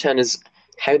 question number 10 is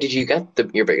how did you get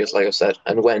your biggest Lego set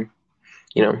and when?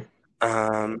 You know,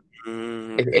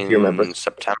 if you remember. In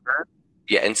September.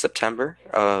 Yeah, in September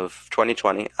of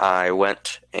 2020, I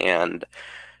went and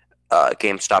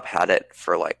GameStop had it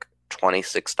for like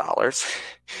 $26,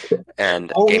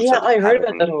 and Oh yeah, GameStop I had heard it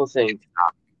about in. that whole thing.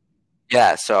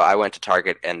 Yeah, so I went to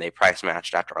Target and they price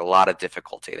matched after a lot of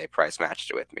difficulty. They price matched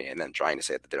it with me, and then trying to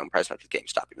say that they don't price match with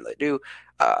GameStop, even though they do.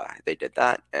 They did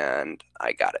that, and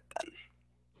I got it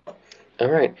then. All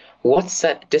right. What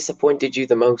set disappointed you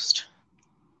the most?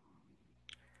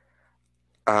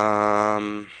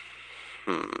 Um,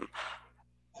 hmm.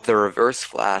 The Reverse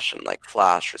Flash and like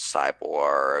Flash with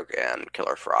Cyborg and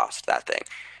Killer Frost, that thing.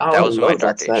 Oh, That I was when my love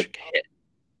that Dark set. Age hit.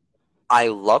 I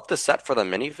loved the set for the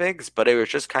minifigs, but it was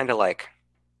just kind of like,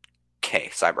 okay,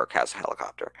 Cyborg has a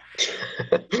helicopter.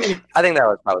 I think that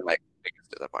was probably my biggest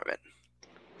disappointment.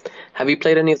 Have you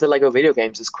played any of the Lego video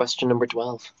games? Is question number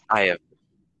 12. I have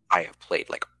I have played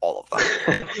like all of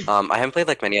them. I haven't played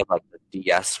like many of like the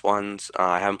DS ones.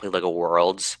 I haven't played Lego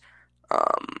Worlds.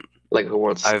 Um, Lego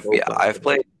World's so I've fun.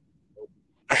 played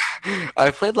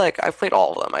I've played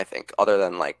all of them, I think, other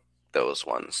than like those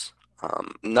ones.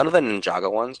 None of the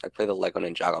Ninjago ones. I played the Lego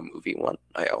Ninjago movie one.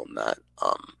 I own that.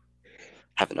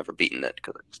 Haven't ever beaten it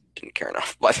because I just didn't care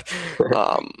enough. But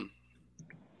um,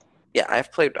 yeah, I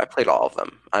played all of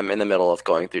them. I'm in the middle of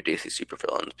going through DC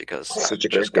Supervillains because Such I've a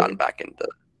great just gotten game. back into.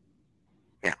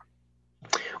 Yeah.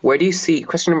 Where do you see,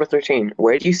 question number 13,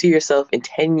 where do you see yourself in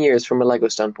 10 years from a Lego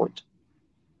standpoint?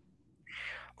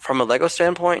 From a Lego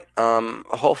standpoint,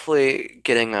 hopefully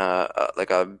getting like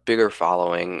a bigger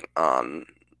following. I'm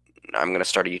gonna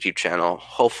start a YouTube channel.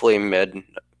 Hopefully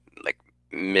like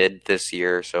mid this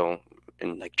year, so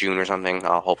in like June or something.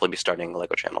 I'll hopefully be starting a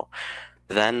Lego channel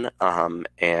then,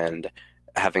 and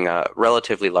having a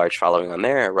relatively large following on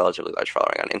there, a relatively large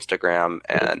following on Instagram,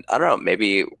 and I don't know,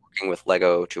 maybe working with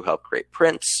Lego to help create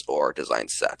prints or design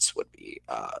sets would be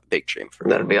a big dream for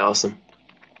me. That'd be awesome.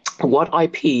 What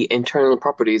IP internal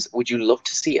properties would you love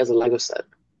to see as a Lego set?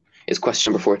 Is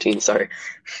question number 14, sorry.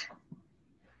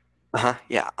 Uh-huh,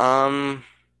 yeah.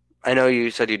 I know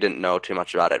you said you didn't know too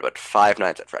much about it, but Five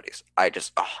Nights at Freddy's.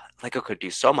 Lego could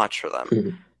do so much for them,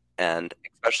 Mhm. and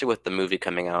especially with the movie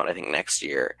coming out, I think next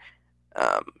year,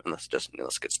 unless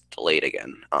it gets delayed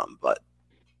again. But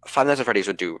Five Nights at Freddy's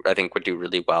would do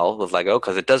really well with Lego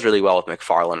because it does really well with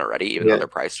McFarlane already, even though Yeah. their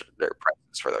prices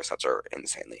for their sets are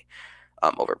insanely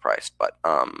overpriced. But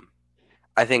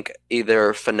I think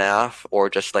either FNAF or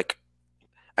just like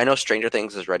I know Stranger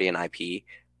Things is ready in IP,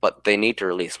 but they need to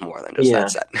release more than just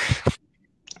that Yeah.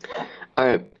 set. All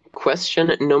right.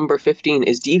 Question number 15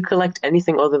 is do you collect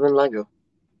anything other than Lego?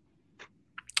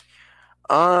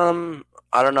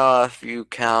 I don't know if you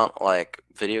count like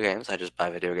video games. I just buy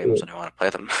video games Yeah. when I want to play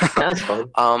them. That's fine.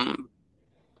 Um,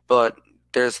 but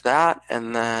there's that,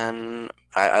 and then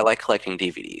I like collecting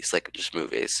DVDs, like just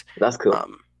movies. That's cool.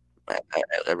 Um,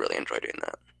 I really enjoy doing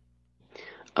that.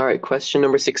 All right. Question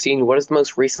number 16. What is the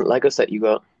most recent Lego set you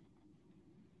got?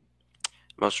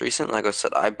 Most recent Lego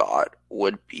set I bought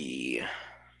would be.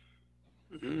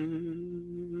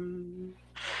 Mm,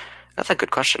 that's a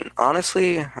good question.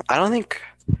 Honestly, I don't think.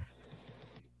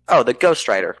 Oh, the Ghost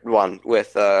Rider one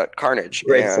with Carnage,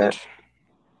 Great and set.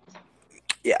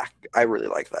 yeah, I really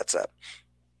like that set.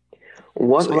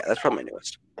 What, So yeah, that's probably my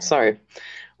newest. sorry.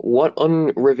 What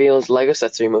unrevealed Lego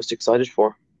sets are you most excited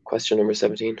for? Question number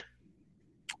 17.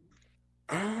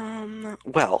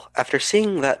 Well, after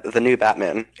seeing that the new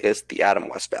Batman is the Adam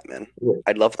West Batman, Yeah.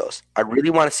 I'd love those. I really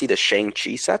want to see the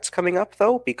Shang-Chi sets coming up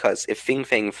though, because if Fing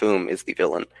Fang Foom is the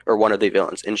villain or one of the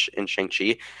villains in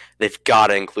Shang-Chi, they've got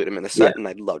to include him in the Yeah. set, and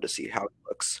I'd love to see how it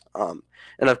looks.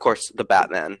 And of course the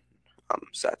Batman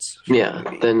sets from the Yeah.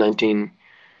 movie. The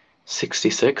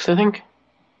 1966, I think.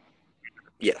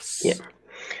 Yes. Yeah.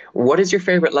 What is your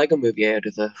favorite Lego movie out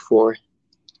of the four?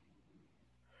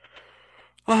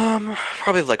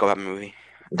 Probably the Lego Batman movie.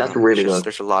 That's really good.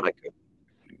 There's a lot of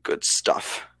good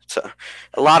stuff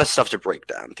a lot of stuff to break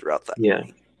down throughout that Yeah.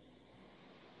 movie.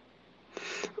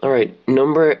 All right.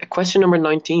 Question number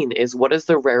 19 is what is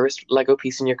the rarest Lego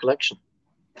piece in your collection?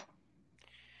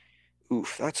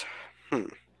 Oof, that's hmm.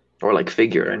 or like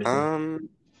figure or anything? Um,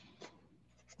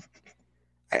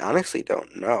 I honestly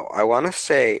don't know. I want to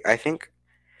say I think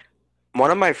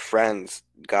one of my friends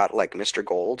got like Mr.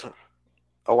 Gold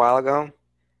a while ago,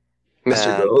 Mr.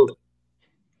 and Gold.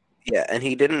 yeah, and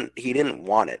he didn't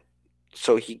want it,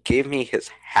 so he gave me his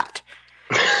hat,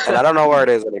 and I don't know where it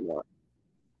is anymore,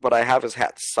 but I have his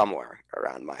hat somewhere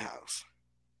around my house.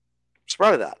 It's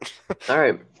probably that. All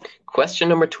right. Question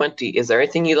number 20. Is there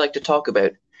anything you'd like to talk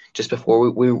about just before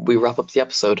we wrap up the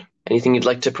episode? Anything you'd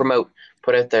like to promote,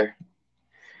 put out there?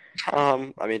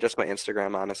 I mean, just my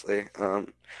Instagram, honestly. At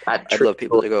I'd True love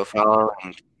people Score. to go follow.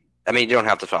 I mean, you don't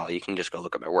have to follow. You can just go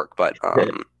look at my work, but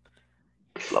I'd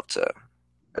love to.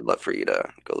 I'd love for you to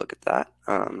go look at that.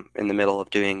 In the middle of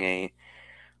doing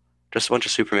just a bunch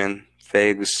of Superman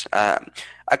figs.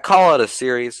 I call it a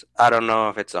series. I don't know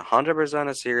if it's 100%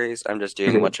 a series. I'm just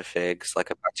doing a bunch of figs.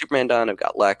 Like I've got Superman done. I've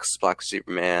got Lex, Black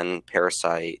Superman,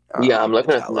 Parasite, Yeah, I'm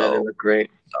looking at them now. They Metallo. look great.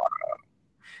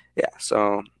 Yeah.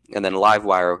 So and then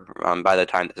Livewire. By the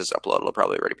time this is uploaded, it'll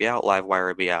probably already be out. Livewire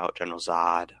will be out. General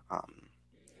Zod.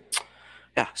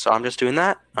 Yeah, so I'm just doing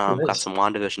that. Got Nice. some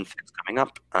WandaVision figs coming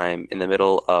up. I'm in the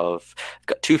middle of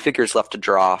got two figures left to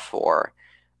draw for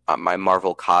my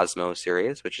Marvel Cosmo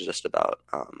series, which is just about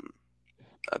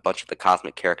a bunch of the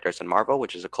cosmic characters in Marvel,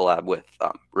 which is a collab with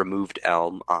Removed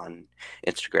Elm on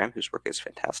Instagram, whose work is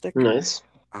fantastic. Nice.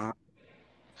 Uh,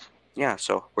 yeah,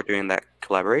 so we're doing that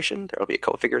collaboration. There'll be a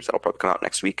couple figures that'll probably come out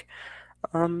next week.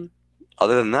 Um,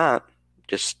 Other than that,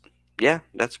 just yeah,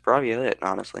 that's probably it,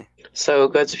 honestly. So,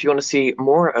 guys, if you want to see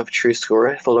more of True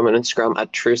Score, follow them on Instagram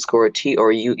at True Score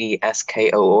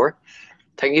TRUESKOR.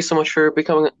 Thank you so much for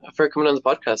coming on the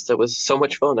podcast. That was so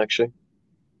much fun, actually.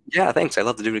 Yeah, thanks. I'd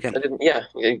love to do it again. Yeah,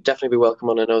 you'd definitely be welcome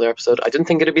on another episode. I didn't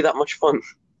think it'd be that much fun.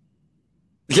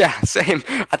 Yeah, same.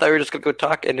 I thought we were just gonna go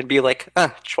talk and it'd be like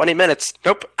 20 minutes.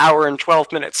 Nope, hour and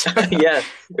 12 minutes. Yeah,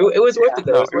 it was worth it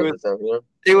though. No, It was worth it though, you know?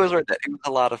 it was worth it. It was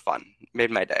a lot of fun. Made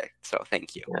my day. So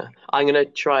thank you. Yeah. I'm gonna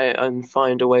try and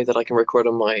find a way that I can record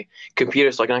on my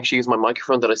computer so I can actually use my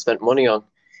microphone that I spent money on.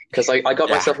 Because I got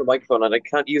Yeah, myself a microphone and I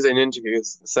can't use it in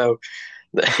interviews. So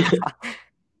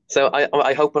so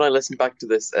I hope when I listen back to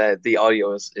this, the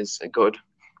audio is good.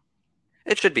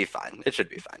 it should be fine. It should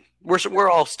be fine. We're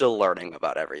all still learning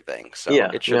about everything, so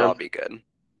Yeah, it should yeah. all be good.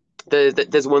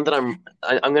 There's one that I'm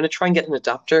gonna try and get an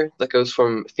adapter that goes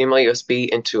from female USB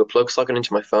into a plug socket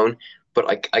into my phone, but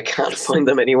I can't find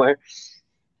them anywhere.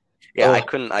 Yeah, Oh,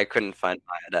 I couldn't find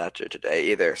my adapter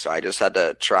today either, so I just had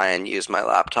to try and use my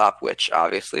laptop, which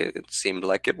obviously it seemed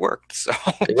like it worked. So,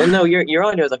 well, no, your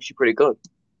audio is actually pretty good,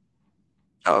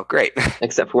 oh, great.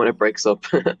 except for when it breaks up.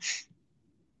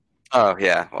 Oh,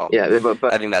 yeah. Well, Yeah, but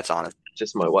I think that's honest.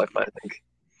 just my Wi-Fi, I think.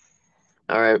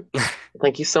 All right.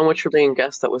 Thank you so much for being a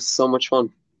guest. That was so much fun.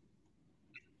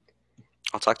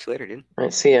 I'll talk to you later, dude. All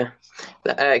right, see ya.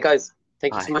 Guys,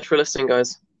 thank you so Bye. much for listening,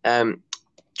 guys.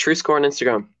 True Score on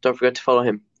Instagram. Don't forget to follow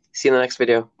him. See you in the next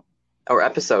video or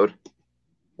episode.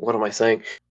 What am I saying?